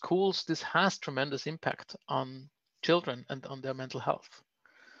close schools, this has tremendous impact on children and on their mental health.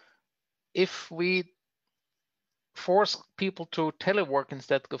 If we force people to telework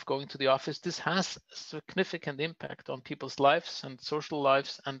instead of going to the office, this has a significant impact on people's lives and social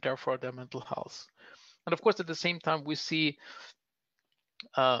lives and therefore their mental health. And of course, at the same time, we see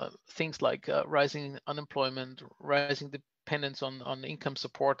things like rising unemployment, rising dependence on income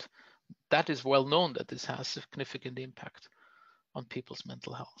support. That is well known that this has significant impact on people's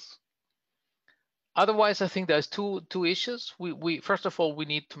mental health. Otherwise, I think there's two issues. We first of all, we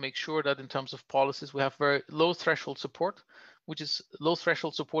need to make sure that in terms of policies, we have very low threshold support, which is low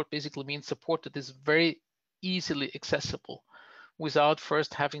threshold support basically means support that is very easily accessible without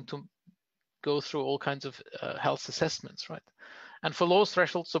first having to go through all kinds of health assessments, right? And for low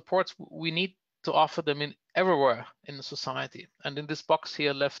threshold supports, we need to offer them in everywhere in the society. And in this box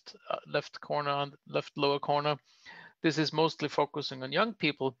here, left corner and left lower corner, this is mostly focusing on young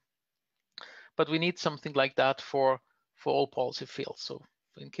people, but we need something like that for all policy fields. So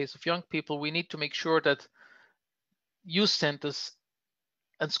in case of young people, we need to make sure that youth centers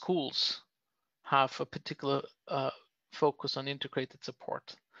and schools have a particular focus on integrated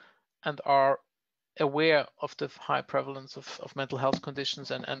support and are aware of the high prevalence of mental health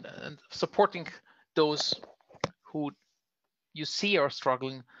conditions and supporting those who you see are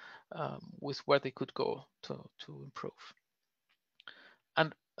struggling with where they could go to improve.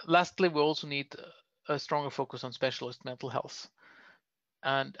 And lastly, we also need a stronger focus on specialist mental health.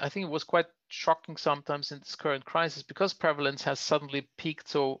 And I think it was quite shocking sometimes in this current crisis because prevalence has suddenly peaked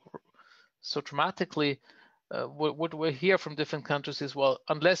so dramatically. What we hear from different countries is, well,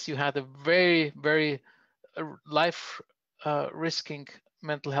 unless you had a very, very life-risking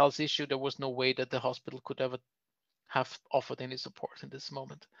mental health issue, there was no way that the hospital could ever have offered any support in this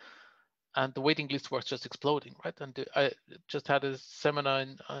moment. And the waiting list was just exploding, right? And I just had a seminar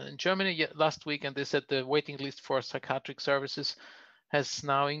in Germany last week, and they said the waiting list for psychiatric services has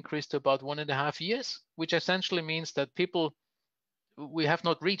now increased to about 1.5 years, which essentially means that we have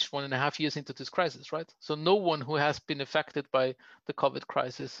not reached 1.5 years into this crisis, right? So no one who has been affected by the COVID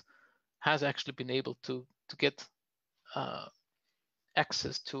crisis has actually been able to get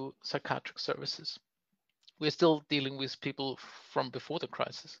access to psychiatric services. We're still dealing with people from before the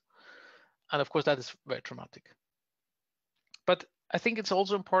crisis. And of course, that is very traumatic. But I think it's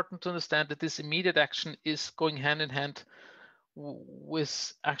also important to understand that this immediate action is going hand in hand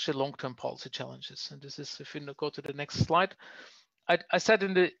with actually long-term policy challenges. And this is, if you go to the next slide, I said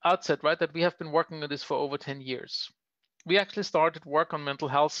in the outset, right, that we have been working on this for over 10 years. We actually started work on mental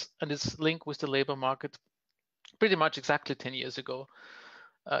health and its link with the labor market pretty much exactly 10 years ago.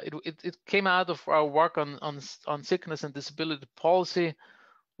 It came out of our work on sickness and disability policy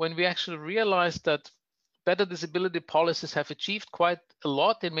when we actually realized that better disability policies have achieved quite a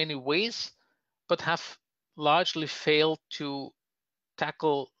lot in many ways, but have largely failed to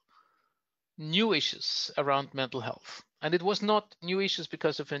tackle new issues around mental health. And it was not new issues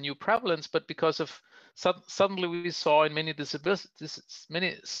because of a new prevalence, but because of suddenly we saw in many disabilities,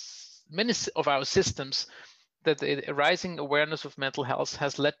 many of our systems that a rising awareness of mental health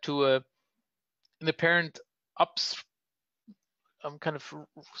has led to an apparent kind of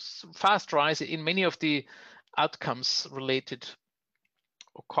fast rise in many of the outcomes related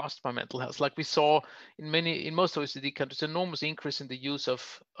or caused by mental health. Like we saw in most OECD countries, enormous increase in the use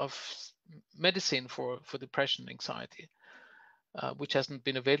of medicine for depression and anxiety, which hasn't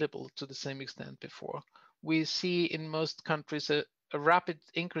been available to the same extent before. We see in most countries a rapid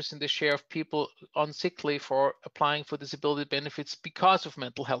increase in the share of people on sick leave or applying for disability benefits because of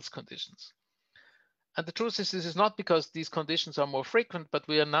mental health conditions. And the truth is, this is not because these conditions are more frequent, but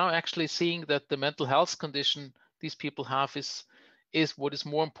we are now actually seeing that the mental health condition these people have is what is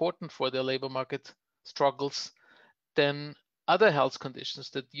more important for their labor market struggles than other health conditions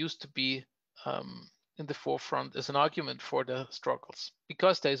that used to be in the forefront as an argument for their struggles,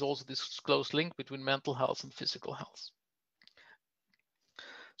 because there is also this close link between mental health and physical health.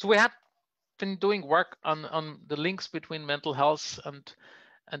 So we have been doing work on the links between mental health and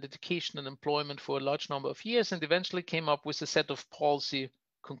education and employment for a large number of years, and eventually came up with a set of policy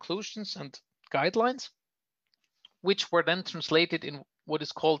conclusions and guidelines, which were then translated in what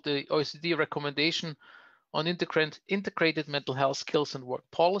is called the OECD recommendation on integrated mental health skills and work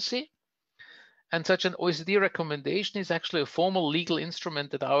policy. And such an OECD recommendation is actually a formal legal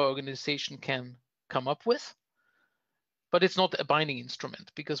instrument that our organization can come up with. but it's not a binding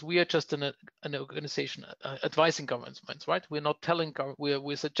instrument because we are just an organization advising governments, right? We're not telling,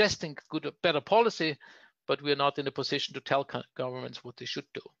 we're suggesting better policy, but we're not in a position to tell governments what they should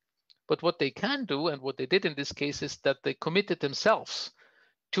do. But what they can do, and what they did in this case, is that they committed themselves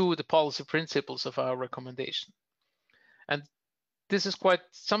to the policy principles of our recommendation. And this is quite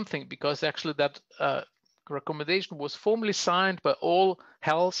something because actually that recommendation was formally signed by all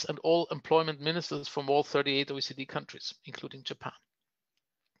health and all employment ministers from all 38 OECD countries, including Japan.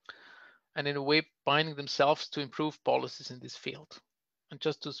 And in a way, binding themselves to improve policies in this field. And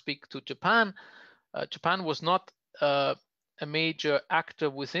just to speak to Japan, Japan was not a major actor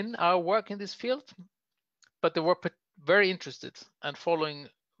within our work in this field, but they were very interested and following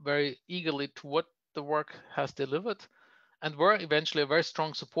very eagerly to what the work has delivered, and were eventually a very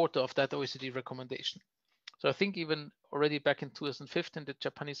strong supporter of that OECD recommendation. So I think even already back in 2015, the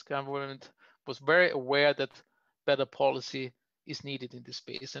Japanese government was very aware that better policy is needed in this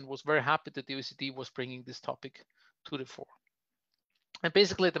space and was very happy that the OECD was bringing this topic to the fore. And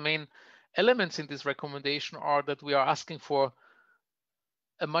basically the main elements in this recommendation are that we are asking for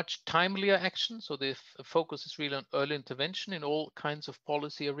a much timelier action. So the focus is really on early intervention in all kinds of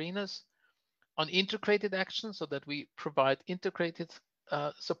policy arenas, on integrated action so that we provide integrated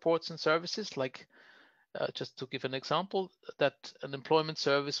supports and services, like just to give an example, that an employment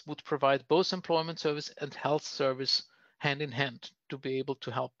service would provide both employment service and health service hand in hand to be able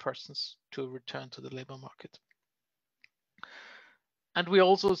to help persons to return to the labor market. And we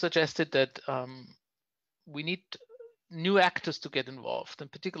also suggested that we need new actors to get involved, in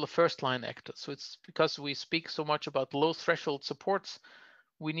particular first-line actors. So it's because we speak so much about low threshold supports,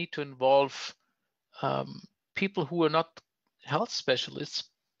 we need to involve people who are not health specialists,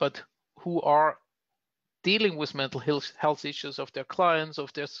 but who are dealing with mental health issues of their clients,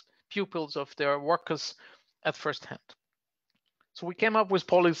 of their pupils, of their workers at first hand. So we came up with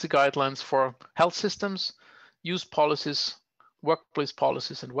policy guidelines for health systems, youth policies, workplace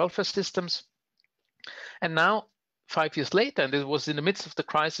policies, and welfare systems. And now, 5 years later, and it was in the midst of the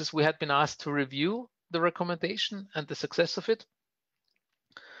crisis, we had been asked to review the recommendation and the success of it.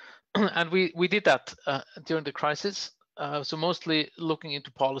 And we did that during the crisis. So mostly looking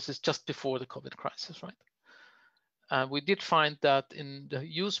into policies just before the COVID crisis, right? We did find that in the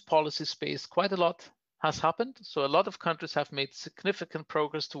youth policy space, quite a lot has happened. So a lot of countries have made significant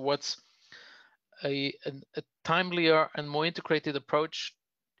progress towards a timelier and more integrated approach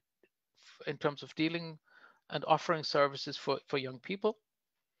in terms of dealing and offering services for young people.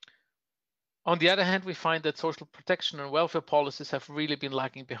 On the other hand, we find that social protection and welfare policies have really been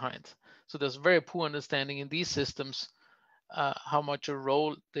lagging behind. So there's very poor understanding in these systems how much a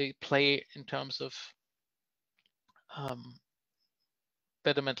role they play in terms of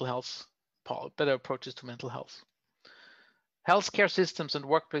better mental health, better approaches to mental health. Healthcare systems and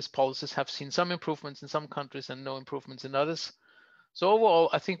workplace policies have seen some improvements in some countries and no improvements in others. So overall,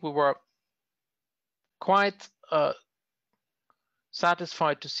 I think we were quite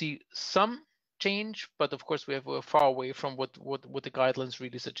satisfied to see some change, but of course we're far away from what the guidelines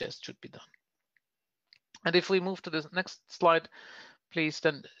really suggest should be done. And if we move to the next slide, please,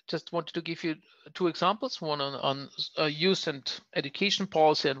 then just wanted to give you two examples, one on youth and education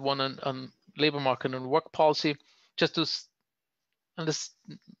policy and one on labor market and work policy, just to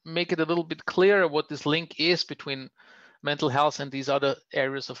make it a little bit clearer what this link is between mental health and these other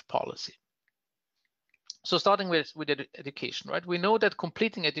areas of policy. So starting with education, right? We know that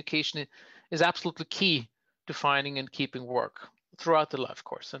completing education is absolutely key to finding and keeping work throughout the life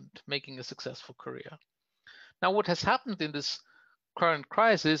course and making a successful career. Now, what has happened in this current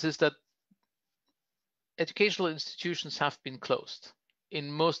crisis is that educational institutions have been closed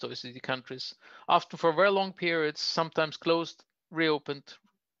in most OECD countries, often for very long periods, sometimes closed, reopened,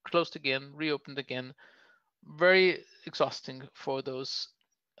 closed again, reopened again. Very exhausting for those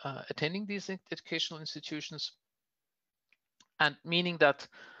attending these educational institutions, and meaning that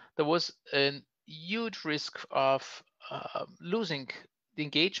there was a huge risk of losing the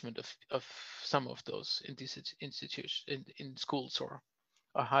engagement of some of those in these institutions, in schools or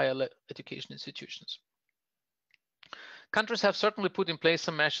higher education institutions. Countries have certainly put in place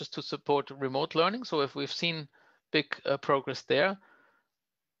some measures to support remote learning. So if we've seen big progress there,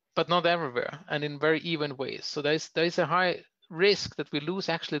 but not everywhere and in very even ways. So there is a high risk that we lose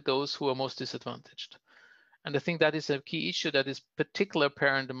actually those who are most disadvantaged. And I think that is a key issue that is particularly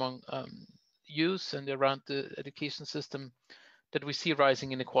apparent among youth and around the education system, that we see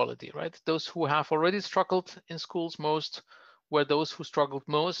rising inequality, right? Those who have already struggled in schools most were those who struggled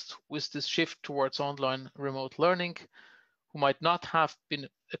most with this shift towards online remote learning, who might not have been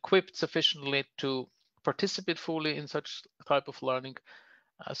equipped sufficiently to participate fully in such type of learning.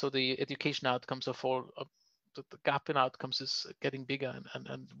 So the education outcomes are the gap in outcomes is getting bigger,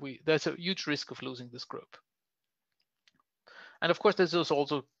 and there's a huge risk of losing this group. And of course, this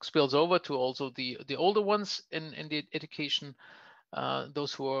also spills over to also the older ones in the education.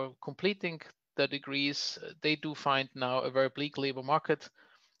 Those who are completing their degrees, they do find now a very bleak labor market.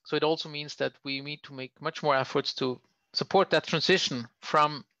 So it also means that we need to make much more efforts to support that transition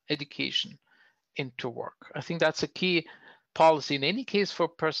from education into work. I think that's a key policy in any case for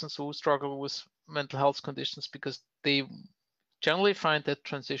persons who struggle with mental health conditions, because they generally find that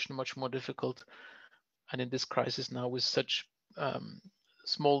transition much more difficult. And in this crisis now, with such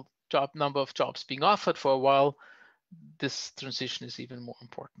small number of jobs being offered for a while, this transition is even more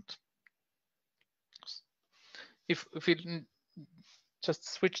important. If we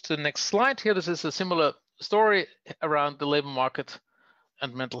just switch to the next slide here, this is a similar story around the labor market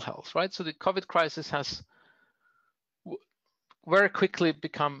and mental health, right? So the COVID crisis has very quickly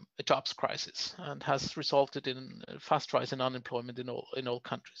become a jobs crisis and has resulted in a fast rise in unemployment in all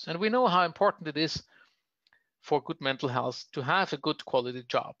countries. And we know how important it is for good mental health to have a good quality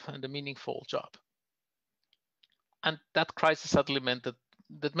job and a meaningful job. And that crisis suddenly meant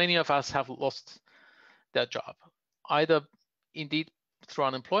that many of us have lost their job, either indeed through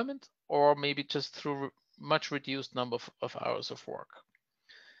unemployment or maybe just through much reduced number of hours of work.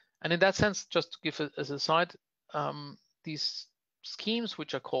 And in that sense, just to give it as a side, these schemes,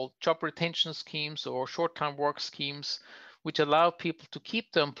 which are called job retention schemes or short-time work schemes, which allow people to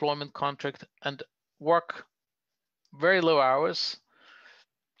keep the employment contract and work very low hours.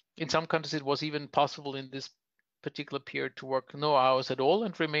 In some countries, it was even possible in this particular period to work no hours at all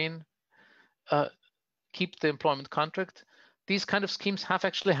and remain, keep the employment contract. These kind of schemes have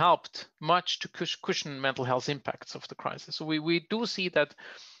actually helped much to cushion mental health impacts of the crisis. So we do see that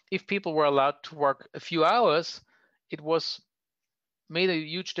if people were allowed to work a few hours, it made a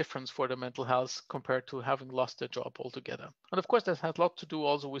huge difference for their mental health compared to having lost their job altogether. And of course, that had a lot to do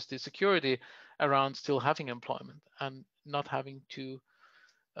also with the security around still having employment and not having to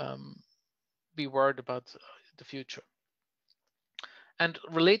be worried about the future. And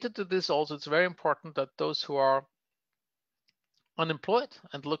related to this also, it's very important that those who are unemployed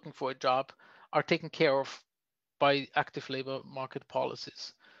and looking for a job are taken care of by active labor market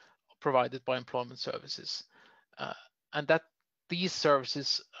policies provided by employment services. And that these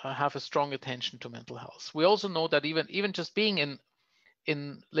services have a strong attention to mental health. We also know that even just being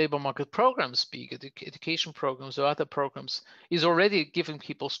in labor market programs, be it education programs or other programs, is already giving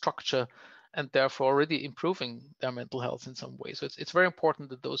people structure and therefore already improving their mental health in some way. So it's very important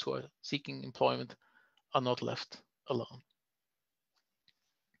that those who are seeking employment are not left alone.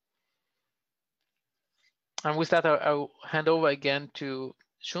 And with that, I'll hand over again to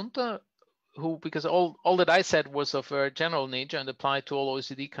Shunta, who, because all that I said was of a general nature and applied to all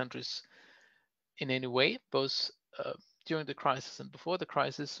OECD countries in any way, both during the crisis and before the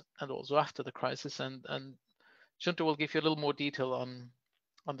crisis, and also after the crisis. And Shunta will give you a little more detail on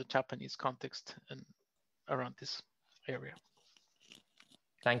the Japanese context and around this area.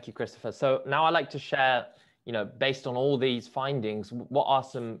 Thank you, Christopher. So now I'd like to share, based on all these findings, what are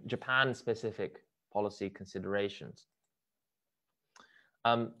some Japan-specific policy considerations?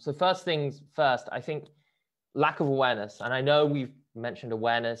 So first things first, I think lack of awareness, and I know we've mentioned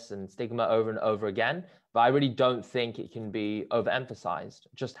awareness and stigma over and over again, but I really don't think it can be overemphasized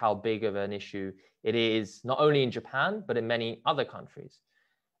just how big of an issue it is, not only in Japan, but in many other countries.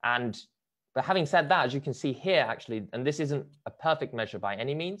 But having said that, as you can see here, actually, and this isn't a perfect measure by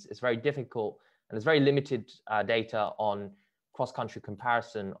any means, it's very difficult, and there's very limited data on cross-country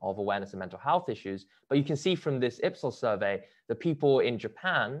comparison of awareness of mental health issues. But you can see from this Ipsos survey that people in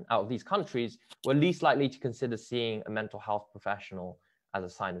Japan, out of these countries, were least likely to consider seeing a mental health professional as a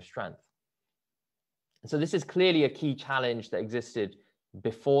sign of strength. And so this is clearly a key challenge that existed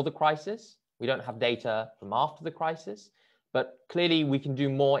before the crisis. We don't have data from after the crisis, but clearly we can do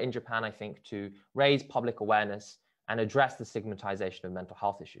more in Japan, I think, to raise public awareness and address the stigmatization of mental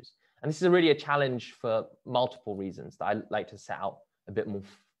health issues. And this is really a challenge for multiple reasons that I'd like to set out a bit more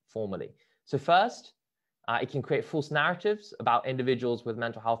formally. So first, it can create false narratives about individuals with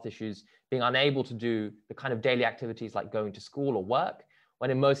mental health issues being unable to do the kind of daily activities like going to school or work,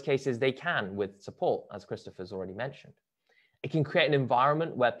 when in most cases they can with support, as Christopher's already mentioned. It can create an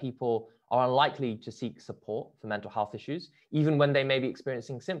environment where people are unlikely to seek support for mental health issues, even when they may be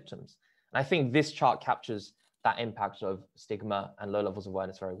experiencing symptoms. And I think this chart captures that impact of stigma and low levels of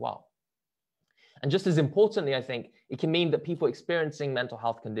awareness very well. And just as importantly, I think it can mean that people experiencing mental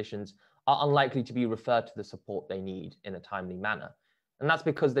health conditions are unlikely to be referred to the support they need in a timely manner. And that's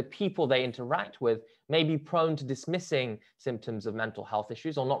because the people they interact with may be prone to dismissing symptoms of mental health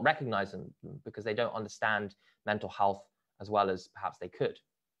issues or not recognizing them because they don't understand mental health as well as perhaps they could.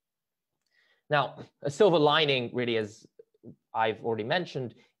 Now, a silver lining, really, as I've already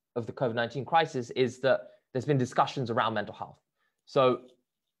mentioned, of the COVID-19 crisis is that there's been discussions around mental health. So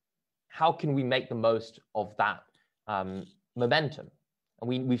how can we make the most of that momentum?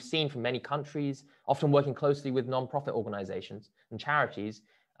 And we've seen from many countries, often working closely with nonprofit organizations and charities,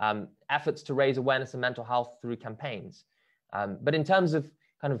 efforts to raise awareness of mental health through campaigns. But in terms of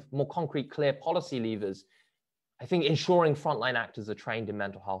kind of more concrete, clear policy levers, I think ensuring frontline actors are trained in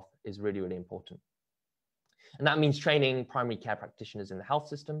mental health is really, really important. And that means training primary care practitioners in the health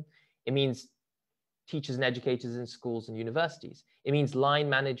system. It means teachers and educators in schools and universities. It means line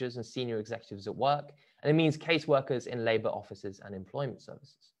managers and senior executives at work. And it means caseworkers in labor offices and employment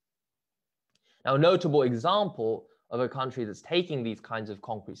services. Now, a notable example of a country that's taking these kinds of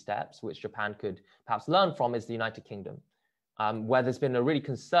concrete steps, which Japan could perhaps learn from, is the United Kingdom, where there's been a really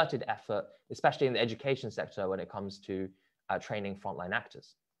concerted effort, especially in the education sector when it comes to training frontline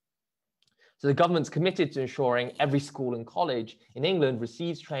actors. So the government's committed to ensuring every school and college in England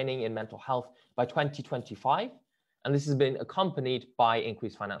receives training in mental health by 2025. And this has been accompanied by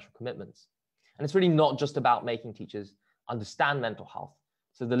increased financial commitments. And it's really not just about making teachers understand mental health.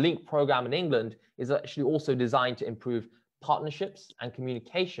 So the LINK program in England is actually also designed to improve partnerships and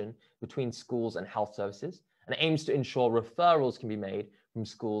communication between schools and health services, and aims to ensure referrals can be made from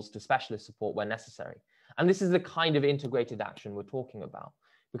schools to specialist support where necessary. And this is the kind of integrated action we're talking about,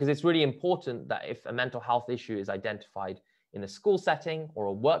 because it's really important that if a mental health issue is identified in a school setting or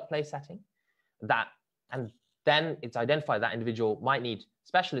a workplace setting, and then it's identified that individual might need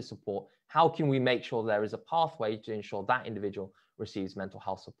specialist support, how can we make sure there is a pathway to ensure that individual receives mental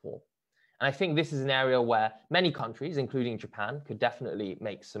health support? And I think this is an area where many countries, including Japan, could definitely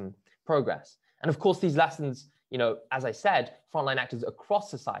make some progress. And of course, these lessons, as I said, frontline actors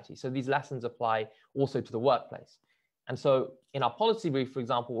across society. So these lessons apply also to the workplace. And so in our policy brief, for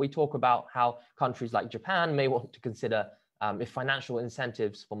example, we talk about how countries like Japan may want to consider if financial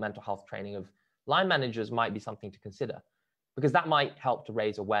incentives for mental health training of line managers might be something to consider, because that might help to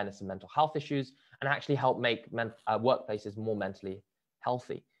raise awareness of mental health issues and actually help make workplaces more mentally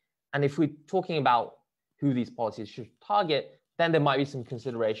healthy. And if we're talking about who these policies should target, then there might be some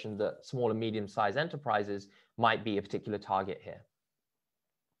consideration that small and medium-sized enterprises might be a particular target here.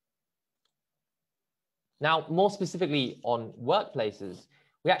 Now, more specifically on workplaces,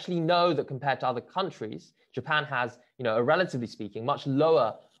 we actually know that compared to other countries, Japan has, a relatively speaking, much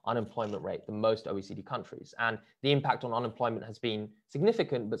lower unemployment rate than most OECD countries. And the impact on unemployment has been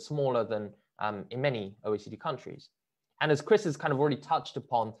significant, but smaller than in many OECD countries. And as Chris has kind of already touched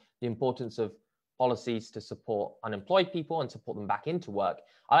upon the importance of policies to support unemployed people and support them back into work,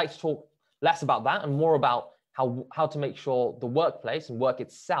 I'd like to talk less about that and more about how to make sure the workplace and work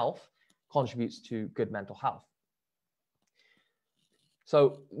itself contributes to good mental health.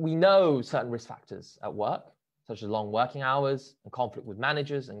 So we know certain risk factors at work, such as long working hours and conflict with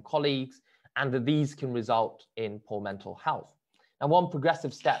managers and colleagues, and that these can result in poor mental health. Now, one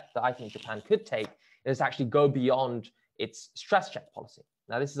progressive step that I think Japan could take is to actually go beyond its stress check policy.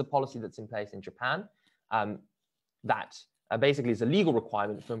 Now, this is a policy that's in place in Japan that basically is a legal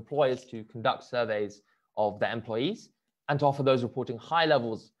requirement for employers to conduct surveys of their employees and to offer those reporting high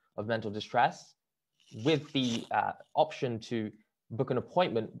levels of mental distress with the option to book an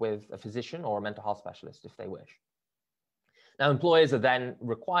appointment with a physician or a mental health specialist if they wish. Now, employers are then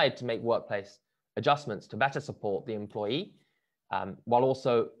required to make workplace adjustments to better support the employee, while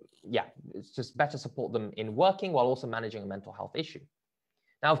also, it's just better support them in working while also managing a mental health issue.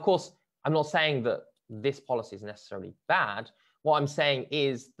 Now, of course, I'm not saying that this policy is necessarily bad. What I'm saying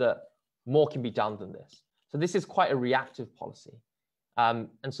is that more can be done than this. So this is quite a reactive policy. And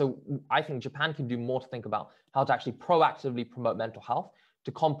so I think Japan can do more to think about how to actually proactively promote mental health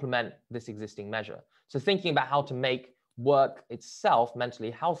to complement this existing measure. So thinking about how to make work itself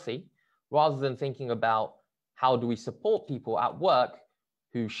mentally healthy, rather than thinking about how do we support people at work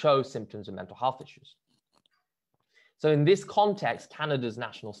who show symptoms of mental health issues. So in this context, Canada's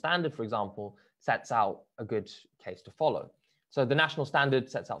national standard, for example, sets out a good case to follow. So the national standard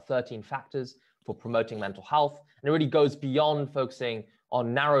sets out 13 factors for promoting mental health, and it really goes beyond focusing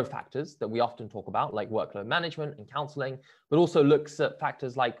on narrow factors that we often talk about, like workload management and counseling, but also looks at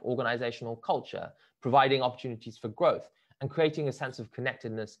factors like organizational culture, providing opportunities for growth, and creating a sense of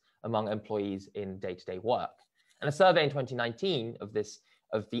connectedness among employees in day-to-day work. And a survey in 2019 of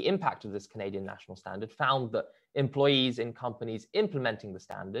the impact of this Canadian national standard found that employees in companies implementing the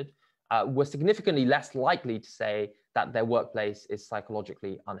standard were significantly less likely to say that their workplace is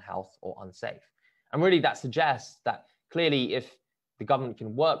psychologically unhealthy or unsafe. And really that suggests that clearly if the government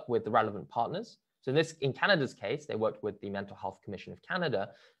can work with the relevant partners, so in Canada's case, they worked with the Mental Health Commission of Canada,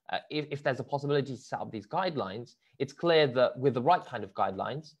 if there's a possibility to set up these guidelines, it's clear that with the right kind of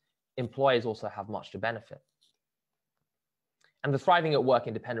guidelines, employers also have much to benefit. And the Thriving at Work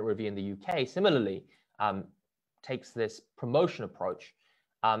Independent Review in the UK similarly takes this promotion approach.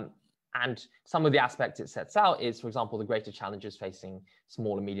 And some of the aspects it sets out is, for example, the greater challenges facing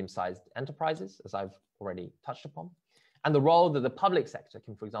small and medium-sized enterprises, as I've already touched upon, and the role that the public sector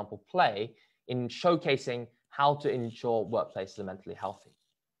can, for example, play in showcasing how to ensure workplaces are mentally healthy.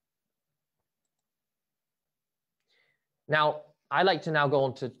 Now, I like to now go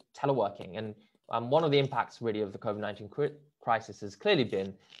on to teleworking. And one of the impacts really of the COVID-19 crisis has clearly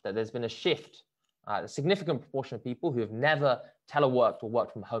been that there's been a shift. A significant proportion of people who have never teleworked or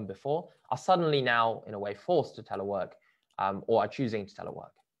worked from home before are suddenly now, in a way, forced to telework or are choosing to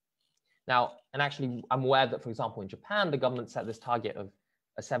telework. Now, and actually, I'm aware that, for example, in Japan, the government set this target of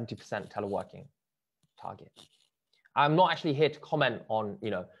a 70% teleworking target. I'm not actually here to comment on,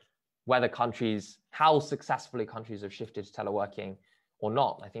 whether countries, how successfully countries have shifted to teleworking or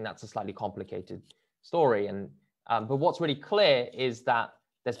not. I think that's a slightly complicated story. And but what's really clear is that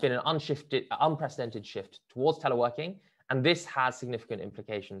there's been an unprecedented shift towards teleworking, and this has significant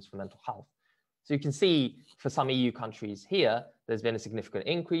implications for mental health. So you can see for some EU countries here, there's been a significant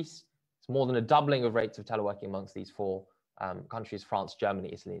increase. It's more than a doubling of rates of teleworking amongst these four countries: France,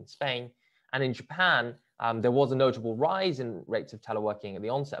 Germany, Italy, and Spain. And in Japan, there was a notable rise in rates of teleworking at the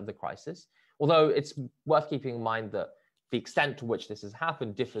onset of the crisis, although it's worth keeping in mind that the extent to which this has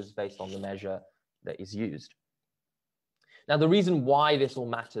happened differs based on the measure that is used. Now, the reason why this all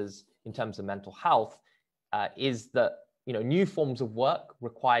matters in terms of mental health is that new forms of work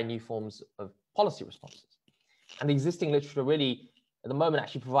require new forms of policy responses. And the existing literature really, at the moment,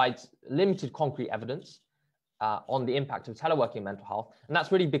 actually provides limited concrete evidence on the impact of teleworking on mental health. And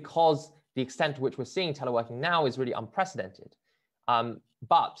that's really because the extent to which we're seeing teleworking now is really unprecedented.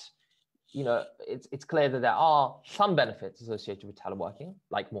 But it's clear that there are some benefits associated with teleworking,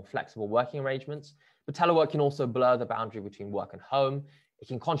 like more flexible working arrangements. But telework can also blur the boundary between work and home. It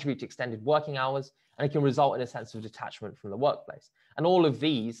can contribute to extended working hours, and it can result in a sense of detachment from the workplace. And all of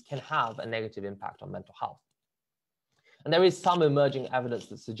these can have a negative impact on mental health. And there is some emerging evidence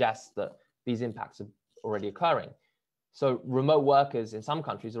that suggests that these impacts are already occurring. So remote workers in some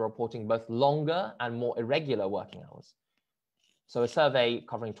countries are reporting both longer and more irregular working hours. So a survey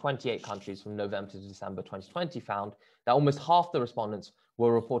covering 28 countries from November to December 2020 found that almost half the respondents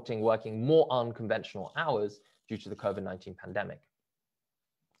were reporting working more unconventional hours due to the COVID-19 pandemic.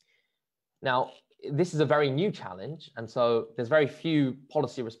 Now, this is a very new challenge, and so there's very few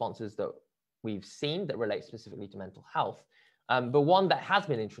policy responses that we've seen that relate specifically to mental health. But one that has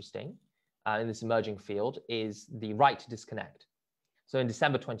been interesting in this emerging field is the right to disconnect. So in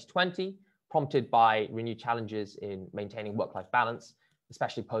December 2020, prompted by renewed challenges in maintaining work-life balance,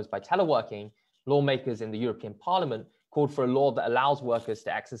 especially posed by teleworking, lawmakers in the European Parliament called for a law that allows workers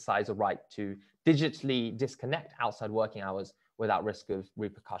to exercise a right to digitally disconnect outside working hours without risk of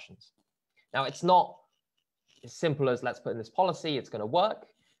repercussions. Now, it's not as simple as let's put in this policy, it's going to work,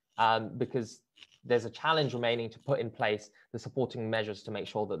 because there's a challenge remaining to put in place the supporting measures to make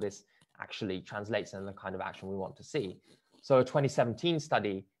sure that this actually translates into the kind of action we want to see. So a 2017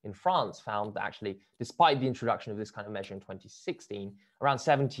 study in France found that actually, despite the introduction of this kind of measure in 2016, around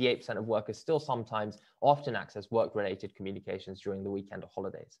 78% of workers still sometimes often access work-related communications during the weekend or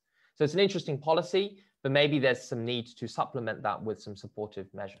holidays. So it's an interesting policy, but maybe there's some need to supplement that with some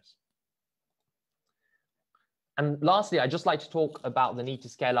supportive measures. And lastly, I'd just like to talk about the need to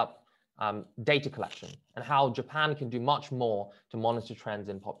scale up data collection and how Japan can do much more to monitor trends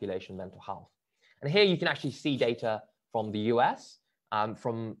in population mental health. And here you can actually see data from the US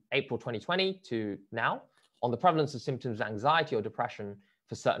from April 2020 to now on the prevalence of symptoms of anxiety or depression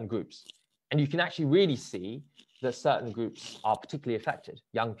for certain groups. And you can actually really see that certain groups are particularly affected: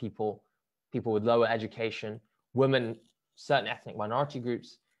 young people, people with lower education, women, certain ethnic minority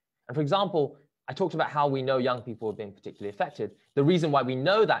groups. And for example, I talked about how we know young people have been particularly affected. The reason why we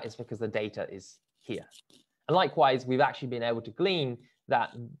know that is because the data is here. And likewise, we've actually been able to glean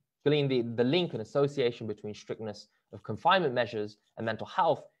the link and association between strictness of confinement measures and mental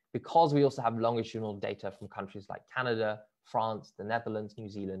health, because we also have longitudinal data from countries like Canada, France, the Netherlands, New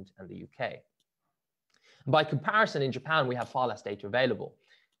Zealand, and the UK. By comparison, in Japan, we have far less data available,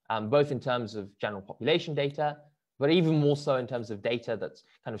 both in terms of general population data, but even more so in terms of data that's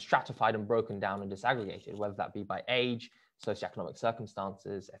kind of stratified and broken down and disaggregated, whether that be by age, socioeconomic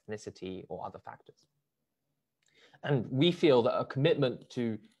circumstances, ethnicity, or other factors. And we feel that a commitment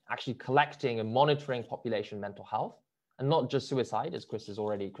to actually collecting and monitoring population mental health, and not just suicide, as Christopher's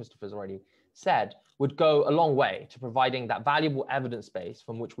already said, would go a long way to providing that valuable evidence base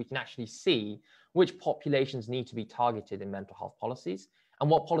from which we can actually see which populations need to be targeted in mental health policies and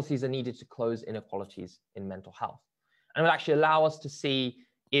what policies are needed to close inequalities in mental health. And it will actually allow us to see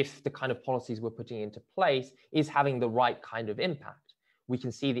if the kind of policies we're putting into place is having the right kind of impact. We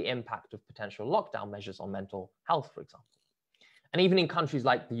can see the impact of potential lockdown measures on mental health, for example. And even in countries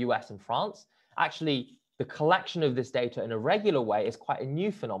like the US and France, actually the collection of this data in a regular way is quite a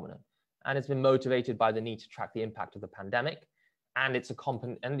new phenomenon. And it's been motivated by the need to track the impact of the pandemic and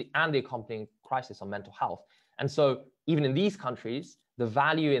the accompanying crisis on mental health. And so even in these countries, the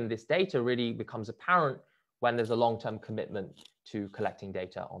value in this data really becomes apparent when there's a long-term commitment to collecting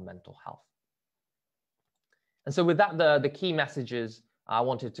data on mental health. And so with that, the key messages I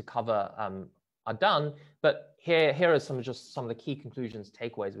wanted to cover are done, but here are some of the key conclusions,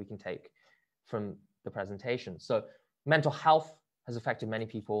 takeaways we can take from the presentation. So mental health has affected many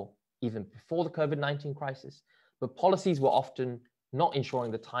people even before the COVID-19 crisis, but policies were often not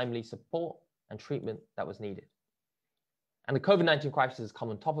ensuring the timely support and treatment that was needed. And the COVID-19 crisis has come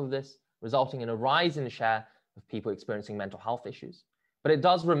on top of this, resulting in a rise in the share of people experiencing mental health issues. But it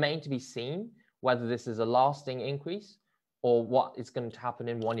does remain to be seen whether this is a lasting increase or what is going to happen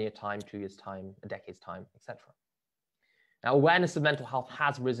in 1 year time, 2 years time, a decade's time, etc. Now, awareness of mental health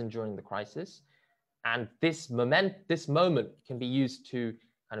has risen during the crisis, and this moment can be used to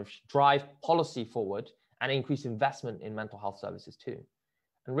kind of drive policy forward and increase investment in mental health services too.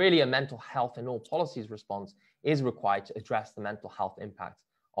 And really a mental health in all policies response is required to address the mental health impacts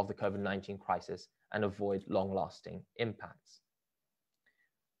of the COVID-19 crisis and avoid long-lasting impacts.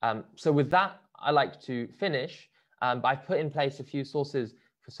 So with that, I like to finish by putting in place a few sources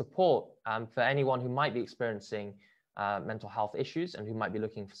for support for anyone who might be experiencing mental health issues and who might be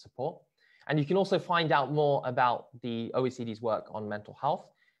looking for support. And you can also find out more about the OECD's work on mental health.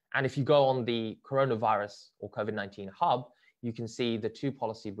 And if you go on the coronavirus or COVID-19 hub, you can see the 2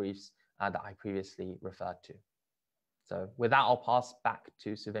 policy briefs that I previously referred to. So with that, I'll pass back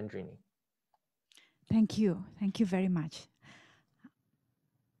to Suvendrini. Thank you. Thank you very much.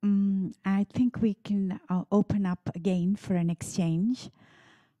 I think we can open up again for an exchange.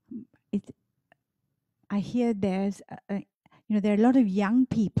 I hear there's, there are a lot of young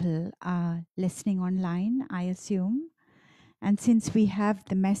people listening online, I assume. And since we have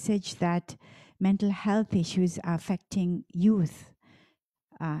the message that mental health issues are affecting youth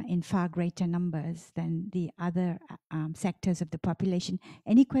in far greater numbers than the other sectors of the population,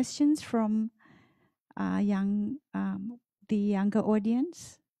 any questions from the younger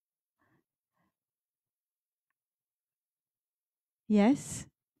audience? Yes?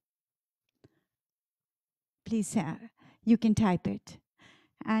 Please, you can type it.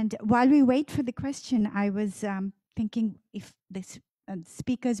 And while we wait for the question, I was thinking if the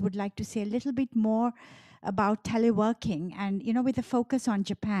speakers would like to say a little bit more about teleworking and, with a focus on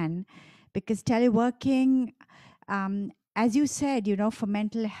Japan, because teleworking, as you said, for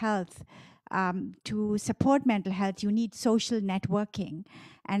mental health, to support mental health, you need social networking.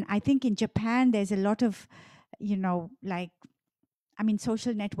 And I think in Japan, there's a lot of,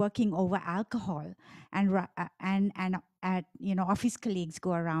 social networking over alcohol, and office colleagues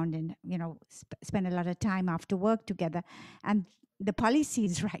go around and spend a lot of time after work together, and the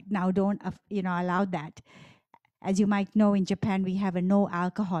policies right now don't allow that. As you might know, in Japan we have a no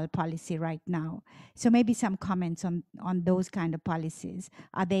alcohol policy right now. So maybe some comments on those kind of policies.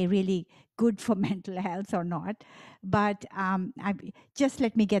 Are they really good for mental health or not? But just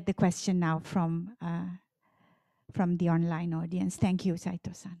let me get the question now from the online audience. Thank you,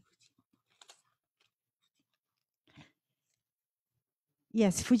 Saito-san.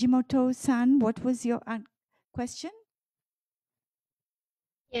 Yes, Fujimoto-san, what was your question?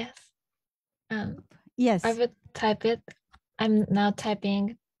 Yes. Yes. I would type it. I'm now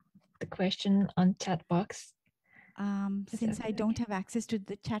typing the question on chat box. Since I don't have access to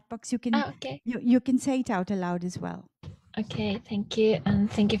the chat box, you can okay. you can say it out aloud as well. Okay, thank you, and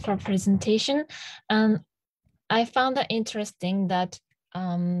thank you for presentation. I found it interesting that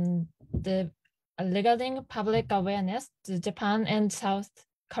regarding public awareness, Japan and South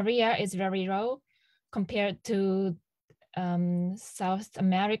Korea is very low compared to South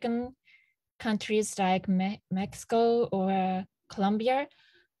American countries like Mexico or Colombia.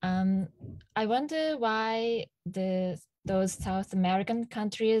 I wonder why those South American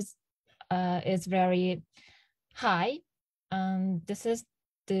countries is very high.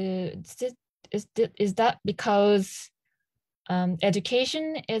 Is that because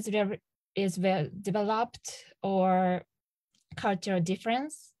education is well developed or cultural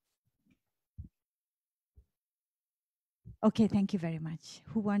difference? Okay, thank you very much.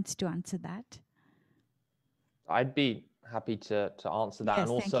 Who wants to answer that? I'd be happy to answer that. Yes,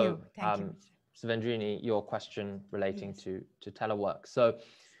 And thank also, you. Thank you. Svendrini, your question relating Yes. to telework. So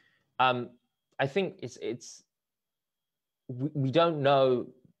I think we don't know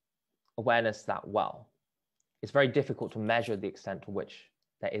awareness that well. It's very difficult to measure the extent to which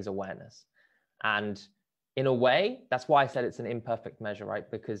there is awareness. And in a way, that's why I said it's an imperfect measure, right?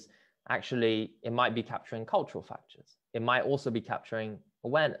 Because actually it might be capturing cultural factors. It might also be capturing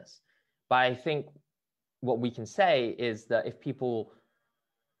awareness. But I think what we can say is that if people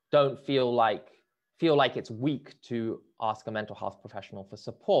don't feel like it's weak to ask a mental health professional for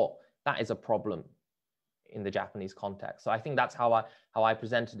support, that is a problem in the Japanese context. So I think that's how I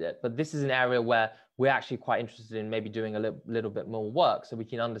presented it. But this is an area where we're actually quite interested in maybe doing a little bit more work so we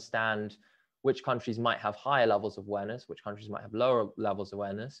can understand which countries might have higher levels of awareness, which countries might have lower levels of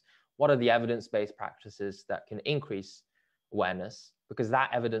awareness. What are the evidence-based practices that can increase awareness? Because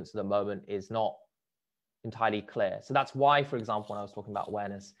that evidence at the moment is not entirely clear. So that's why, for example, when I was talking about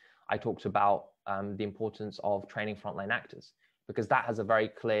awareness, I talked about the importance of training frontline actors, because that has a very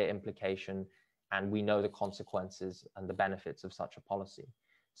clear implication and we know the consequences and the benefits of such a policy.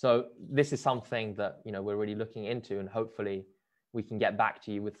 So this is something that, you know, we're really looking into, and hopefully we can get back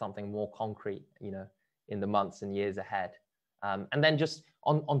to you with something more concrete, you know, in the months and years ahead. And then just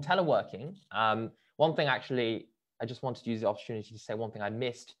on teleworking, one thing actually, I just wanted to use the opportunity to say one thing I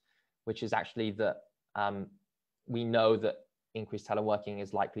missed, which is actually that we know that increased teleworking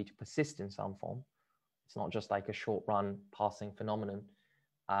is likely to persist in some form. It's not just like a short run passing phenomenon.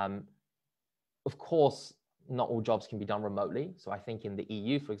 Of course, not all jobs can be done remotely. So I think in the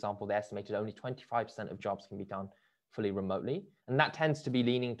EU, for example, they estimated only 25% of jobs can be done fully remotely. And that tends to be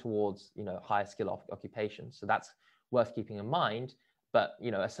leaning towards, you know, higher skill occupations. So that's worth keeping in mind. But,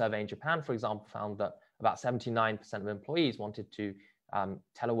 you know, a survey in Japan, for example, found that about 79% of employees wanted to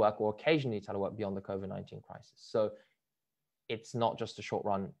telework or occasionally telework beyond the COVID-19 crisis. So it's not just a short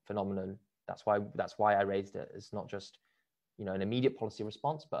run phenomenon. That's why I raised it. It's not just, you know, an immediate policy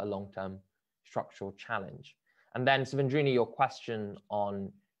response, but a long-term structural challenge. And then, Svendrini, your question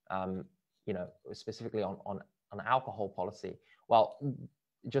on, you know, specifically on alcohol policy. Well,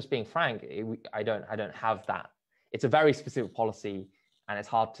 just being frank, I don't have that. It's a very specific policy, and it's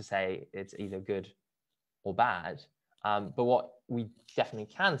hard to say it's either good or bad. But what we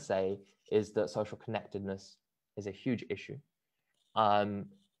definitely can say is that social connectedness is a huge issue. And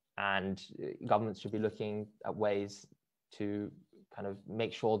governments should be looking at ways to kind of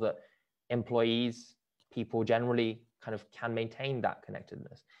make sure that employees, people generally kind of can maintain that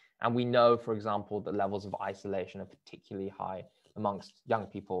connectedness. And we know, for example, that levels of isolation are particularly high amongst young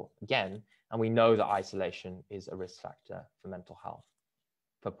people again, and we know that isolation is a risk factor for mental health,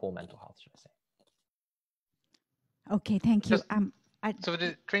 for poor mental health, should I say. Okay, thank you. So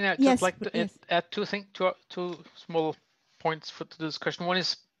Trina, yes, just like to yes. add two small points for the discussion. One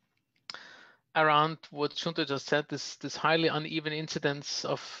is around what Shunta just said, this highly uneven incidence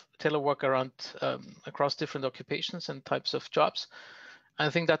of telework around across different occupations and types of jobs. And I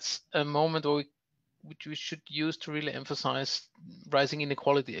think that's a moment which we should use to really emphasize rising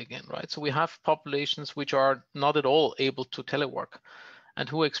inequality again, right? So we have populations which are not at all able to telework and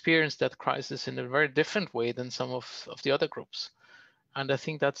who experience that crisis in a very different way than some of the other groups. And I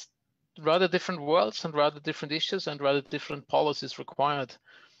think that's rather different worlds and rather different issues and rather different policies required.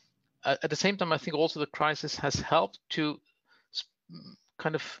 At the same time, I think also the crisis has helped to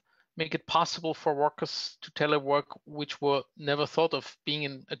kind of make it possible for workers to telework, which were never thought of being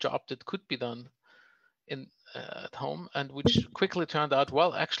in a job that could be done at home, and which quickly turned out,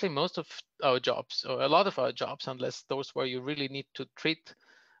 well, actually most of our jobs, or a lot of our jobs, unless those where you really need to treat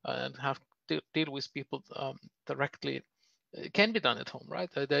and have to deal with people directly, can be done at home, right?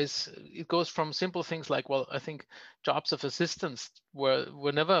 It goes from simple things like, well, I think jobs of assistance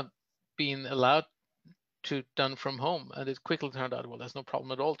were never being allowed to done from home, and it quickly turned out, well, there's no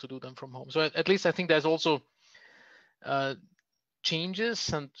problem at all to do them from home. So at least I think there's also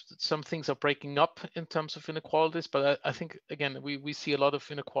changes, and some things are breaking up in terms of inequalities, but I think again we see a lot of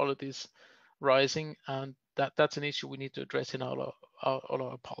inequalities rising, and that's an issue we need to address in all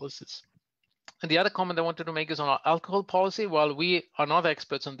our policies. And the other comment I wanted to make is on our alcohol policy. While we are not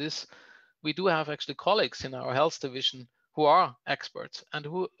experts on this, we do have actually colleagues in our health division who are experts and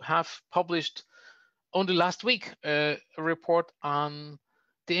who have published only last week a report on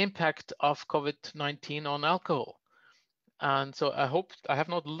the impact of COVID-19 on alcohol. And so I have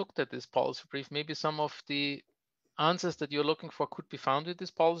not looked at this policy brief. Maybe some of the answers that you're looking for could be found in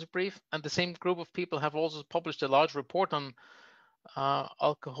this policy brief. And the same group of people have also published a large report on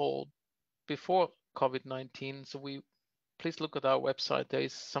alcohol before COVID-19. So please look at our website. There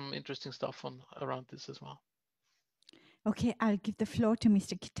is some interesting stuff around this as well. Okay, I'll give the floor to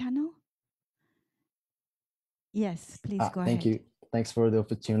Mr. Kitano. Yes, please go ahead. Thank you. Thanks for the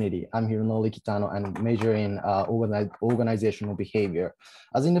opportunity. I'm Hironori Kitano and major in organizational behavior.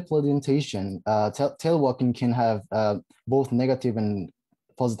 As in the presentation, teleworking can have both negative and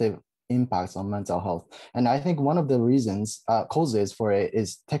positive impacts on mental health. And I think one of the reasons, causes for it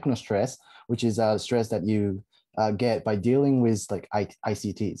is techno stress, which is stress that you get by dealing with like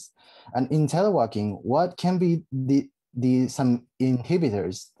ICTs. And in teleworking, what can be some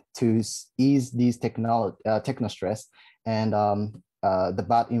inhibitors to ease these techno stress and the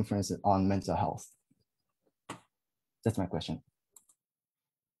bad influence on mental health? That's my question.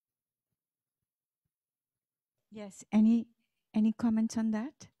 Yes, any comments on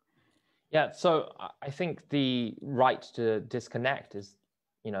that? Yeah, so I think the right to disconnect is,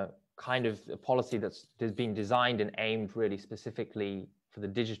 kind of a policy that's been designed and aimed really specifically for the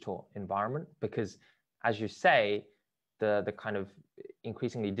digital environment, because as you say, the kind of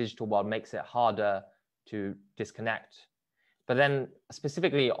increasingly digital world makes it harder to disconnect. But then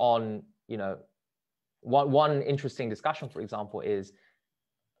specifically on, one interesting discussion, for example, is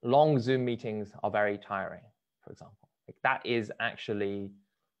long Zoom meetings are very tiring, for example. Like that is actually,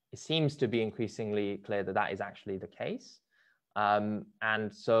 it seems to be increasingly clear that that is actually the case. And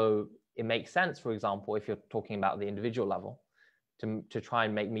so it makes sense, for example, if you're talking about the individual level, to try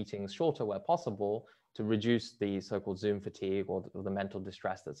and make meetings shorter where possible, to reduce the so-called Zoom fatigue or the mental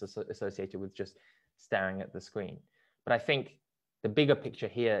distress that's associated with just staring at the screen. But I think the bigger picture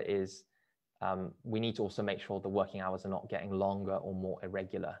here is we need to also make sure the working hours are not getting longer or more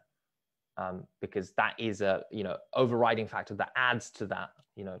irregular, because that is a overriding factor that adds to that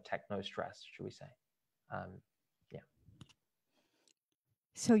techno stress, should we say? Yeah.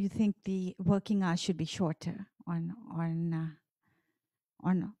 So you think the working hours should be shorter on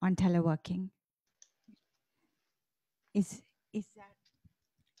teleworking? Is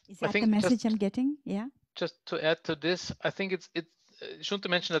that the message I'm getting? Yeah. Just to add to this, I think it's Shunta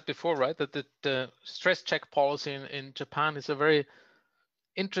mentioned that before, right? That the stress check policy in Japan is a very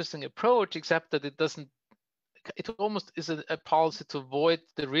interesting approach, except that it almost is a policy to avoid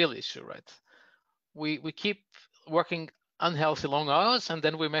the real issue, right? We keep working unhealthy long hours, and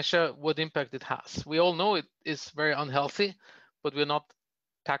then we measure what impact it has. We all know it is very unhealthy, but we're not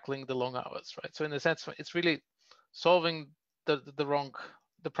tackling the long hours, right? So in a sense, it's really solving the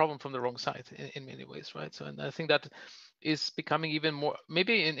problem from the wrong side in many ways, right? So, and I think that is becoming even more,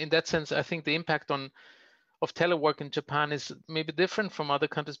 maybe in that sense, I think the impact of telework in Japan is maybe different from other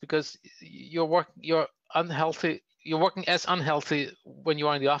countries, because you're working as unhealthy when you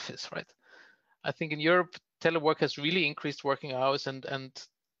are in the office, right? I think in Europe, telework has really increased working hours, and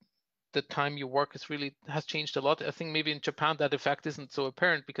the time you work has changed a lot. I think maybe in Japan that effect isn't so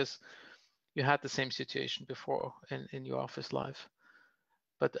apparent because you had the same situation before in your office life.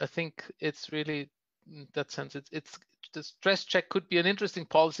 But I think it's really, in that sense, it's the stress check could be an interesting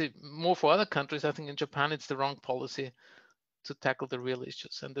policy more for other countries. I think in Japan, it's the wrong policy to tackle the real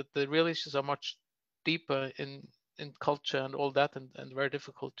issues, and that the real issues are much deeper in culture and all that, and very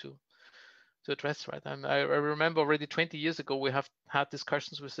difficult to address, right? And I remember already 20 years ago, we have had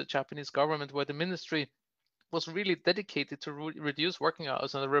discussions with the Japanese government where the ministry was really dedicated to reduce working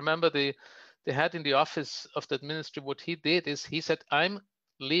hours. And I remember the head in the office of that ministry, what he did is he said, I'm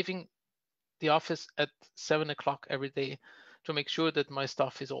leaving the office at 7 o'clock every day to make sure that my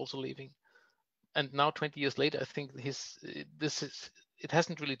staff is also leaving. And now 20 years later, I think it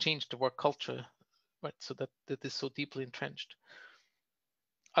hasn't really changed the work culture, right? So that is so deeply entrenched.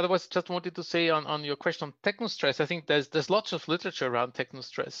 Otherwise, just wanted to say on your question on technostress, I think there's lots of literature around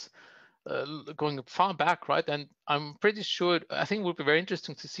technostress going far back, right? And I'm pretty sure, I think it would be very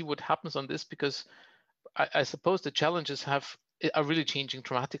interesting to see what happens on this, because I suppose the challenges are really changing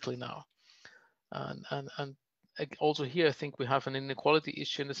dramatically now. And also here, I think we have an inequality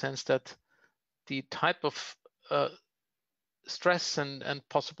issue in the sense that the type of stress and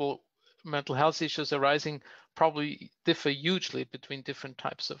possible mental health issues arising probably differ hugely between different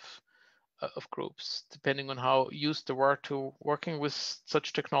types of groups, depending on how used they were to working with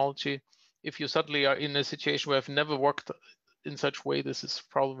such technology. If you suddenly are in a situation where I've never worked in such way, this is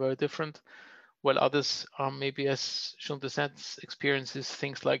probably very different. While others are maybe, as Shunta said, experiences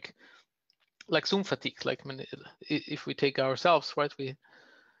things like Zoom fatigue. Like if we take ourselves, right, we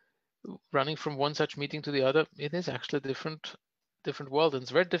running from one such meeting to the other, it is actually different different world, and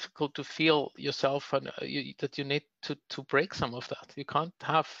it's very difficult to feel yourself and that you need to break some of that. You can't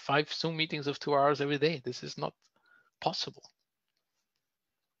have 5 Zoom meetings of 2 hours every day. This is not possible.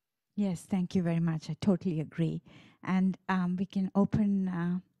 Yes, thank you very much. I totally agree. And we can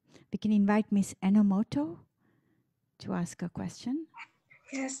invite Miss Enomoto to ask a question.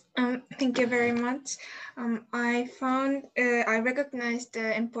 Yes, thank you very much. I recognized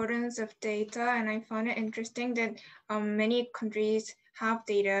the importance of data, and I found it interesting that many countries have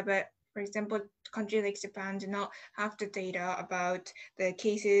data, but for example, countries like Japan do not have the data about the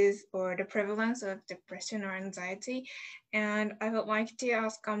cases or the prevalence of depression or anxiety. And I would like to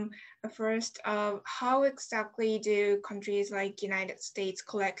ask first, how exactly do countries like United States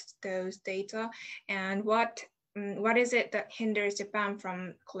collect those data, and what is it that hinders Japan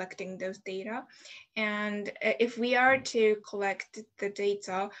from collecting those data? And if we are to collect the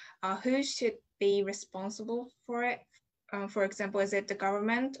data, who should be responsible for it? For example, is it the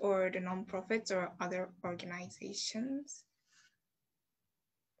government or the nonprofits or other organizations?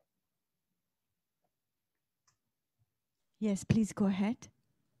 Yes, please go ahead.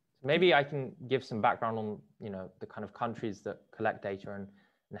 Maybe I can give some background on, the kind of countries that collect data and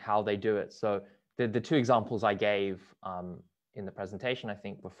how they do it. So the 2 examples I gave in the presentation, I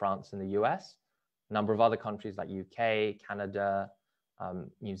think, were France and the US. A number of other countries like UK, Canada,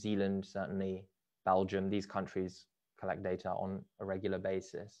 New Zealand, certainly Belgium, these countries collect data on a regular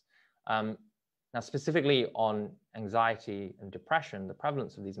basis. Now, specifically on anxiety and depression, the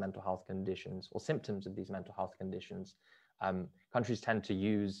prevalence of these mental health conditions or symptoms of these mental health conditions, countries tend to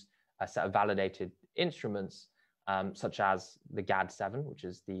use a set of validated instruments, such as the GAD-7, which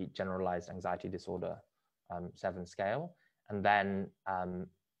is the Generalized Anxiety Disorder 7 scale. And then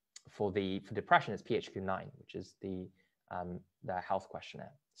for depression, it's PHQ-9, which is the health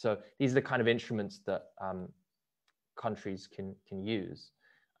questionnaire. So these are the kind of instruments that countries can use.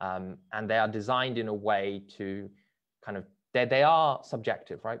 And they are designed in a way to kind of, they are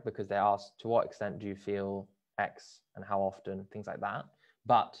subjective, right? Because they ask, to what extent do you feel X and how often, things like that.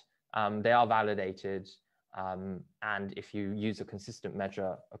 But they are validated. And if you use a consistent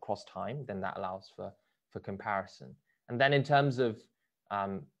measure across time, then that allows for comparison. And then in terms of,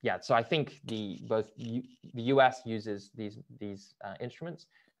 so I think the US uses these instruments,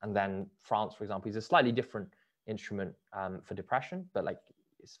 and then France, for example, is a slightly different instrument for depression, but like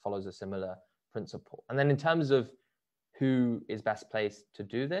it follows a similar principle. And then in terms of who is best placed to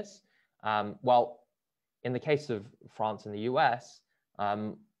do this, well, in the case of France and the US,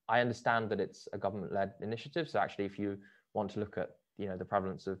 I understand that it's a government-led initiative. So actually, if you want to look at the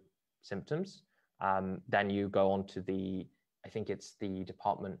prevalence of symptoms, then you go on to I think it's the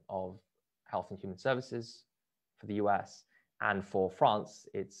Department of Health and Human Services for the US, and for France,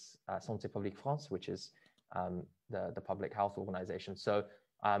 it's Santé Publique France, which is the public health organization. So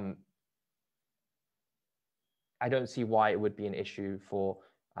I don't see why it would be an issue for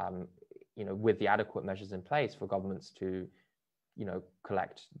with the adequate measures in place for governments to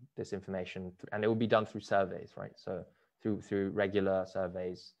collect this information, and it will be done through surveys, right? So through regular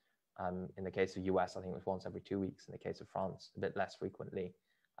surveys. In the case of US, I think it was once every 2 weeks. In the case of France, a bit less frequently.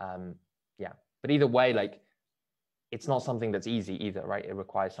 But either way, like, it's not something that's easy either, right? It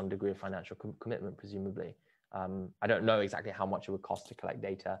requires some degree of financial commitment, presumably. I don't know exactly how much it would cost to collect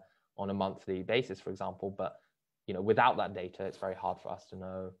data on a monthly basis, for example, but without that data, it's very hard for us to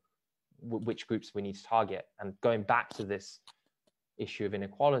know which groups we need to target. And going back to this issue of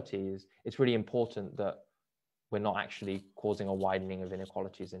inequalities, it's really important that we're not actually causing a widening of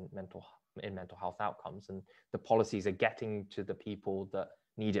inequalities in mental health outcomes, and the policies are getting to the people that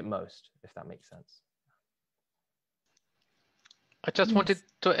need it most, if that makes sense. I just wanted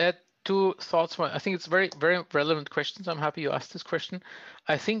to add 2 thoughts. I think it's very, very relevant questions. I'm happy you asked this question.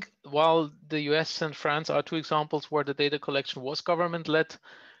 I think while the US and France are 2 examples where the data collection was government-led,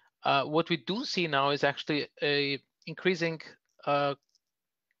 what we do see now is actually a increasing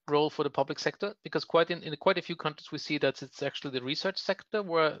role for the public sector, because in quite a few countries we see that it's actually the research sector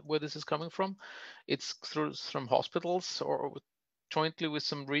where this is coming from. It's from hospitals or jointly with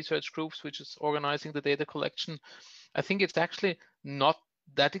some research groups which is organizing the data collection. I think it's actually not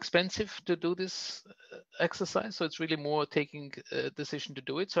that expensive to do this exercise, so it's really more taking a decision to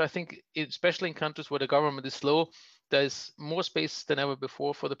do it. So I think especially in countries where the government is slow, there's more space than ever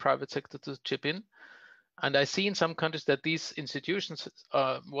before for the private sector to chip in. And I see in some countries that these institutions,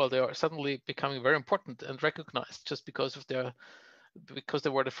 they are suddenly becoming very important and recognized just because they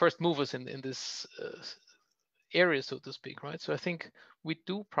were the first movers in this area, so to speak, right? So I think we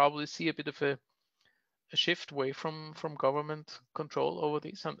do probably see a bit of a shift away from government control over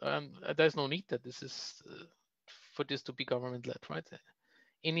these, and there's no need that this is for this to be government-led, right?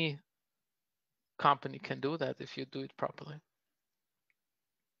 Any company can do that if you do it properly.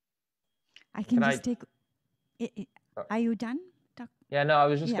 I can just take. Are you done? Yeah, no, I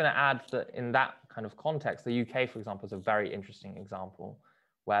was just going to add that in that kind of context, the UK, for example, is a very interesting example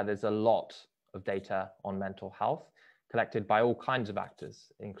where there's a lot of data on mental health collected by all kinds of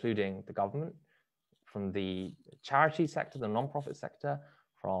actors, including the government, from the charity sector, the non-profit sector,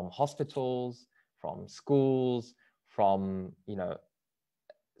 from hospitals, from schools, from, you know,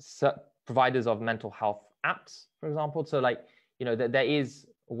 providers of mental health apps, for example. So like, you know, there is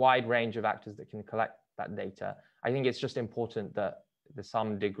a wide range of actors that can collect that data. I think it's just important that to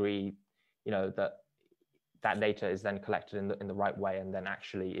some degree, you know, that data is then collected in the right way and then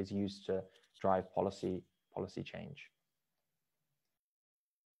actually is used to drive policy change.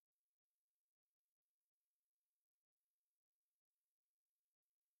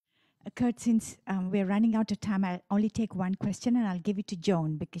 Kurt, since we're running out of time, I'll only take one question and I'll give it to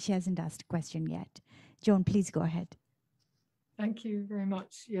Joan because she hasn't asked a question yet. Joan, please go ahead. Thank you very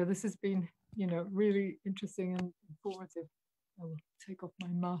much. Yeah, this has been, you know, really interesting and informative. I will take off my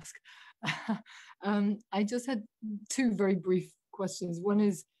mask. I just had two very brief questions. One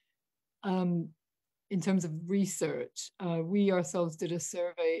is, in terms of research, we ourselves did a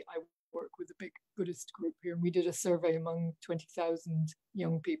survey. I work with a big Buddhist group here, and we did a survey among 20,000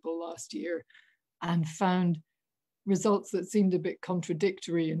 young people last year and found results that seemed a bit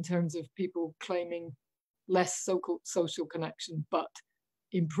contradictory in terms of people claiming less social connection, but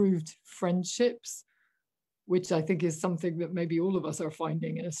improved friendships, which I think is something that maybe all of us are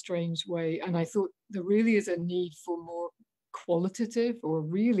finding in a strange way. And I thought there really is a need for more qualitative or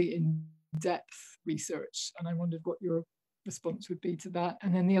really in-depth research. And I wondered what your response would be to that.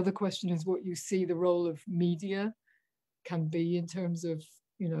 And then the other question is what you see the role of media can be in terms of,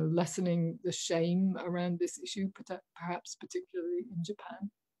 you know, lessening the shame around this issue, perhaps particularly in Japan.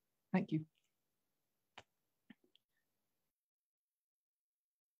 Thank you.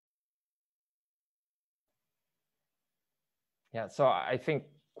 Yeah, so I think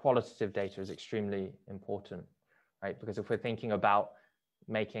qualitative data is extremely important, right? Because if we're thinking about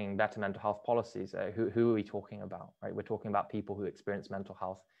making better mental health policies, who are we talking about, right? We're talking about people who experience mental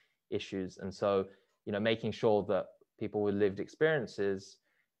health issues. And so, you know, making sure that people with lived experiences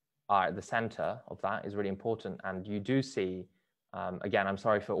are at the center of that is really important. And you do see, again, I'm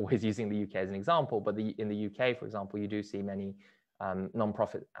sorry for always using the UK as an example, but in the UK, for example, you do see many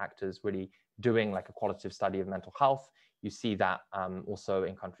non-profit actors really doing like a qualitative study of mental health. You see that also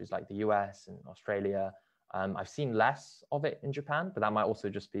in countries like the US and Australia. I've seen less of it in Japan, but that might also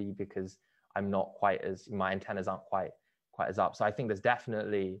just be because I'm not quite as, my antennas aren't quite as up. So I think there's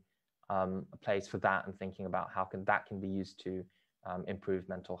definitely a place for that and thinking about how that can be used to improve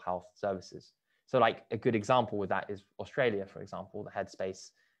mental health services. So like a good example with that is Australia, for example, the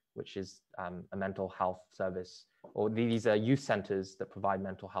Headspace, which is a mental health service, or these are youth centers that provide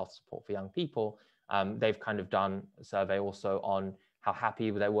mental health support for young people. They've kind of done a survey also on how happy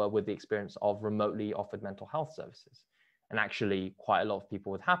they were with the experience of remotely offered mental health services. And actually quite a lot of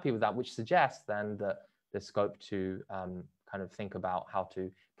people were happy with that, which suggests then that there's scope to kind of think about how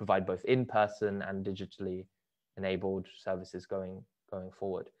to provide both in-person and digitally enabled services going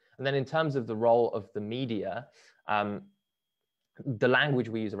forward. And then in terms of the role of the media, the language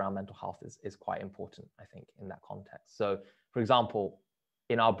we use around mental health is quite important, I think, in that context. So, for example,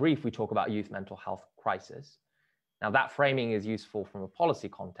 in our brief, we talk about youth mental health crisis. Now, that framing is useful from a policy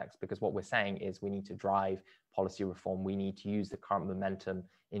context because what we're saying is we need to drive policy reform. We need to use the current momentum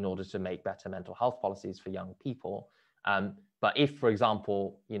in order to make better mental health policies for young people. But if, for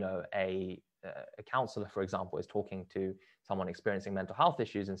example, you know, a counsellor, for example, is talking to someone experiencing mental health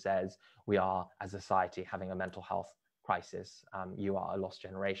issues and says, we are, as a society, having a mental health crisis, you are a lost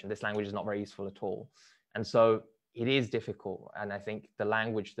generation. This language is not very useful at all. And so it is difficult. And I think the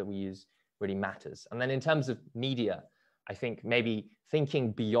language that we use really matters. And then in terms of media, I think maybe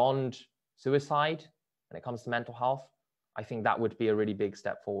thinking beyond suicide when it comes to mental health, I think that would be a really big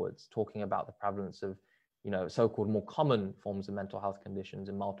step forwards, talking about the prevalence of, you know, so-called more common forms of mental health conditions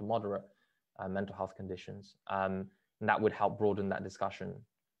and mild to moderate mental health conditions. And that would help broaden that discussion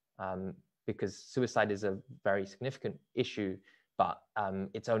because suicide is a very significant issue, but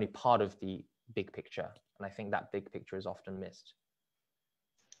it's only part of the big picture. And I think that big picture is often missed.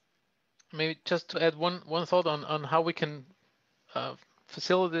 Maybe just to add one thought on how we can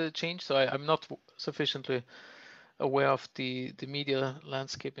facilitate change. So I'm not sufficiently aware of the media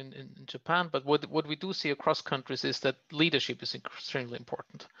landscape in Japan, but what we do see across countries is that leadership is extremely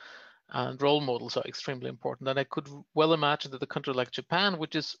important and role models are extremely important. And I could well imagine that a country like Japan,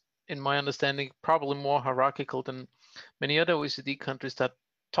 which is in my understanding, probably more hierarchical than many other OECD countries, that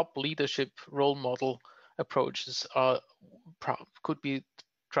top leadership role model approaches could be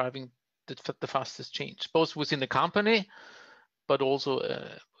driving the fastest change, both within the company, but also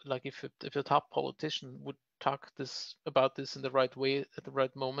like if a top politician would talk about this in the right way at the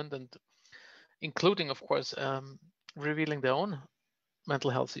right moment, and including, of course, revealing their own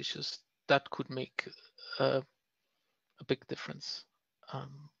mental health issues, that could make a big difference.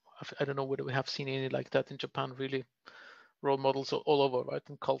 I don't know whether we have seen any like that in Japan, really role models all over, right?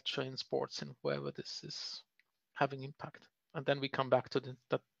 In culture, in sports, and wherever this is having impact. And then we come back to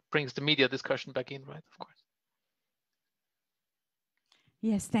that brings the media discussion back in, right? Of course.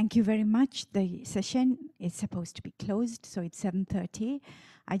 Yes, thank you very much. The session is supposed to be closed, so it's 7:30.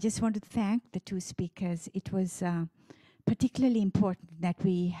 I just want to thank the two speakers. It was particularly important that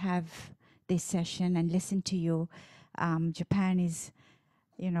we have this session and listen to you. Japan is,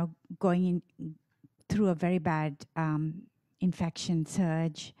 going through a very bad infection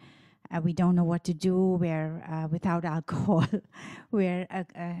surge. We don't know what to do. We're without alcohol. Where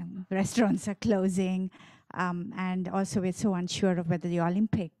restaurants are closing. And also we're so unsure of whether the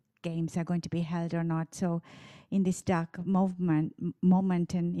Olympic Games are going to be held or not. So in this dark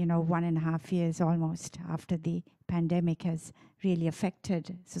moment and 1.5 years almost after the pandemic has really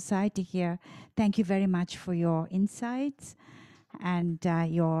affected society here, thank you very much for your insights and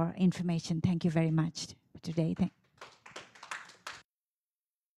your information. Thank you very much today.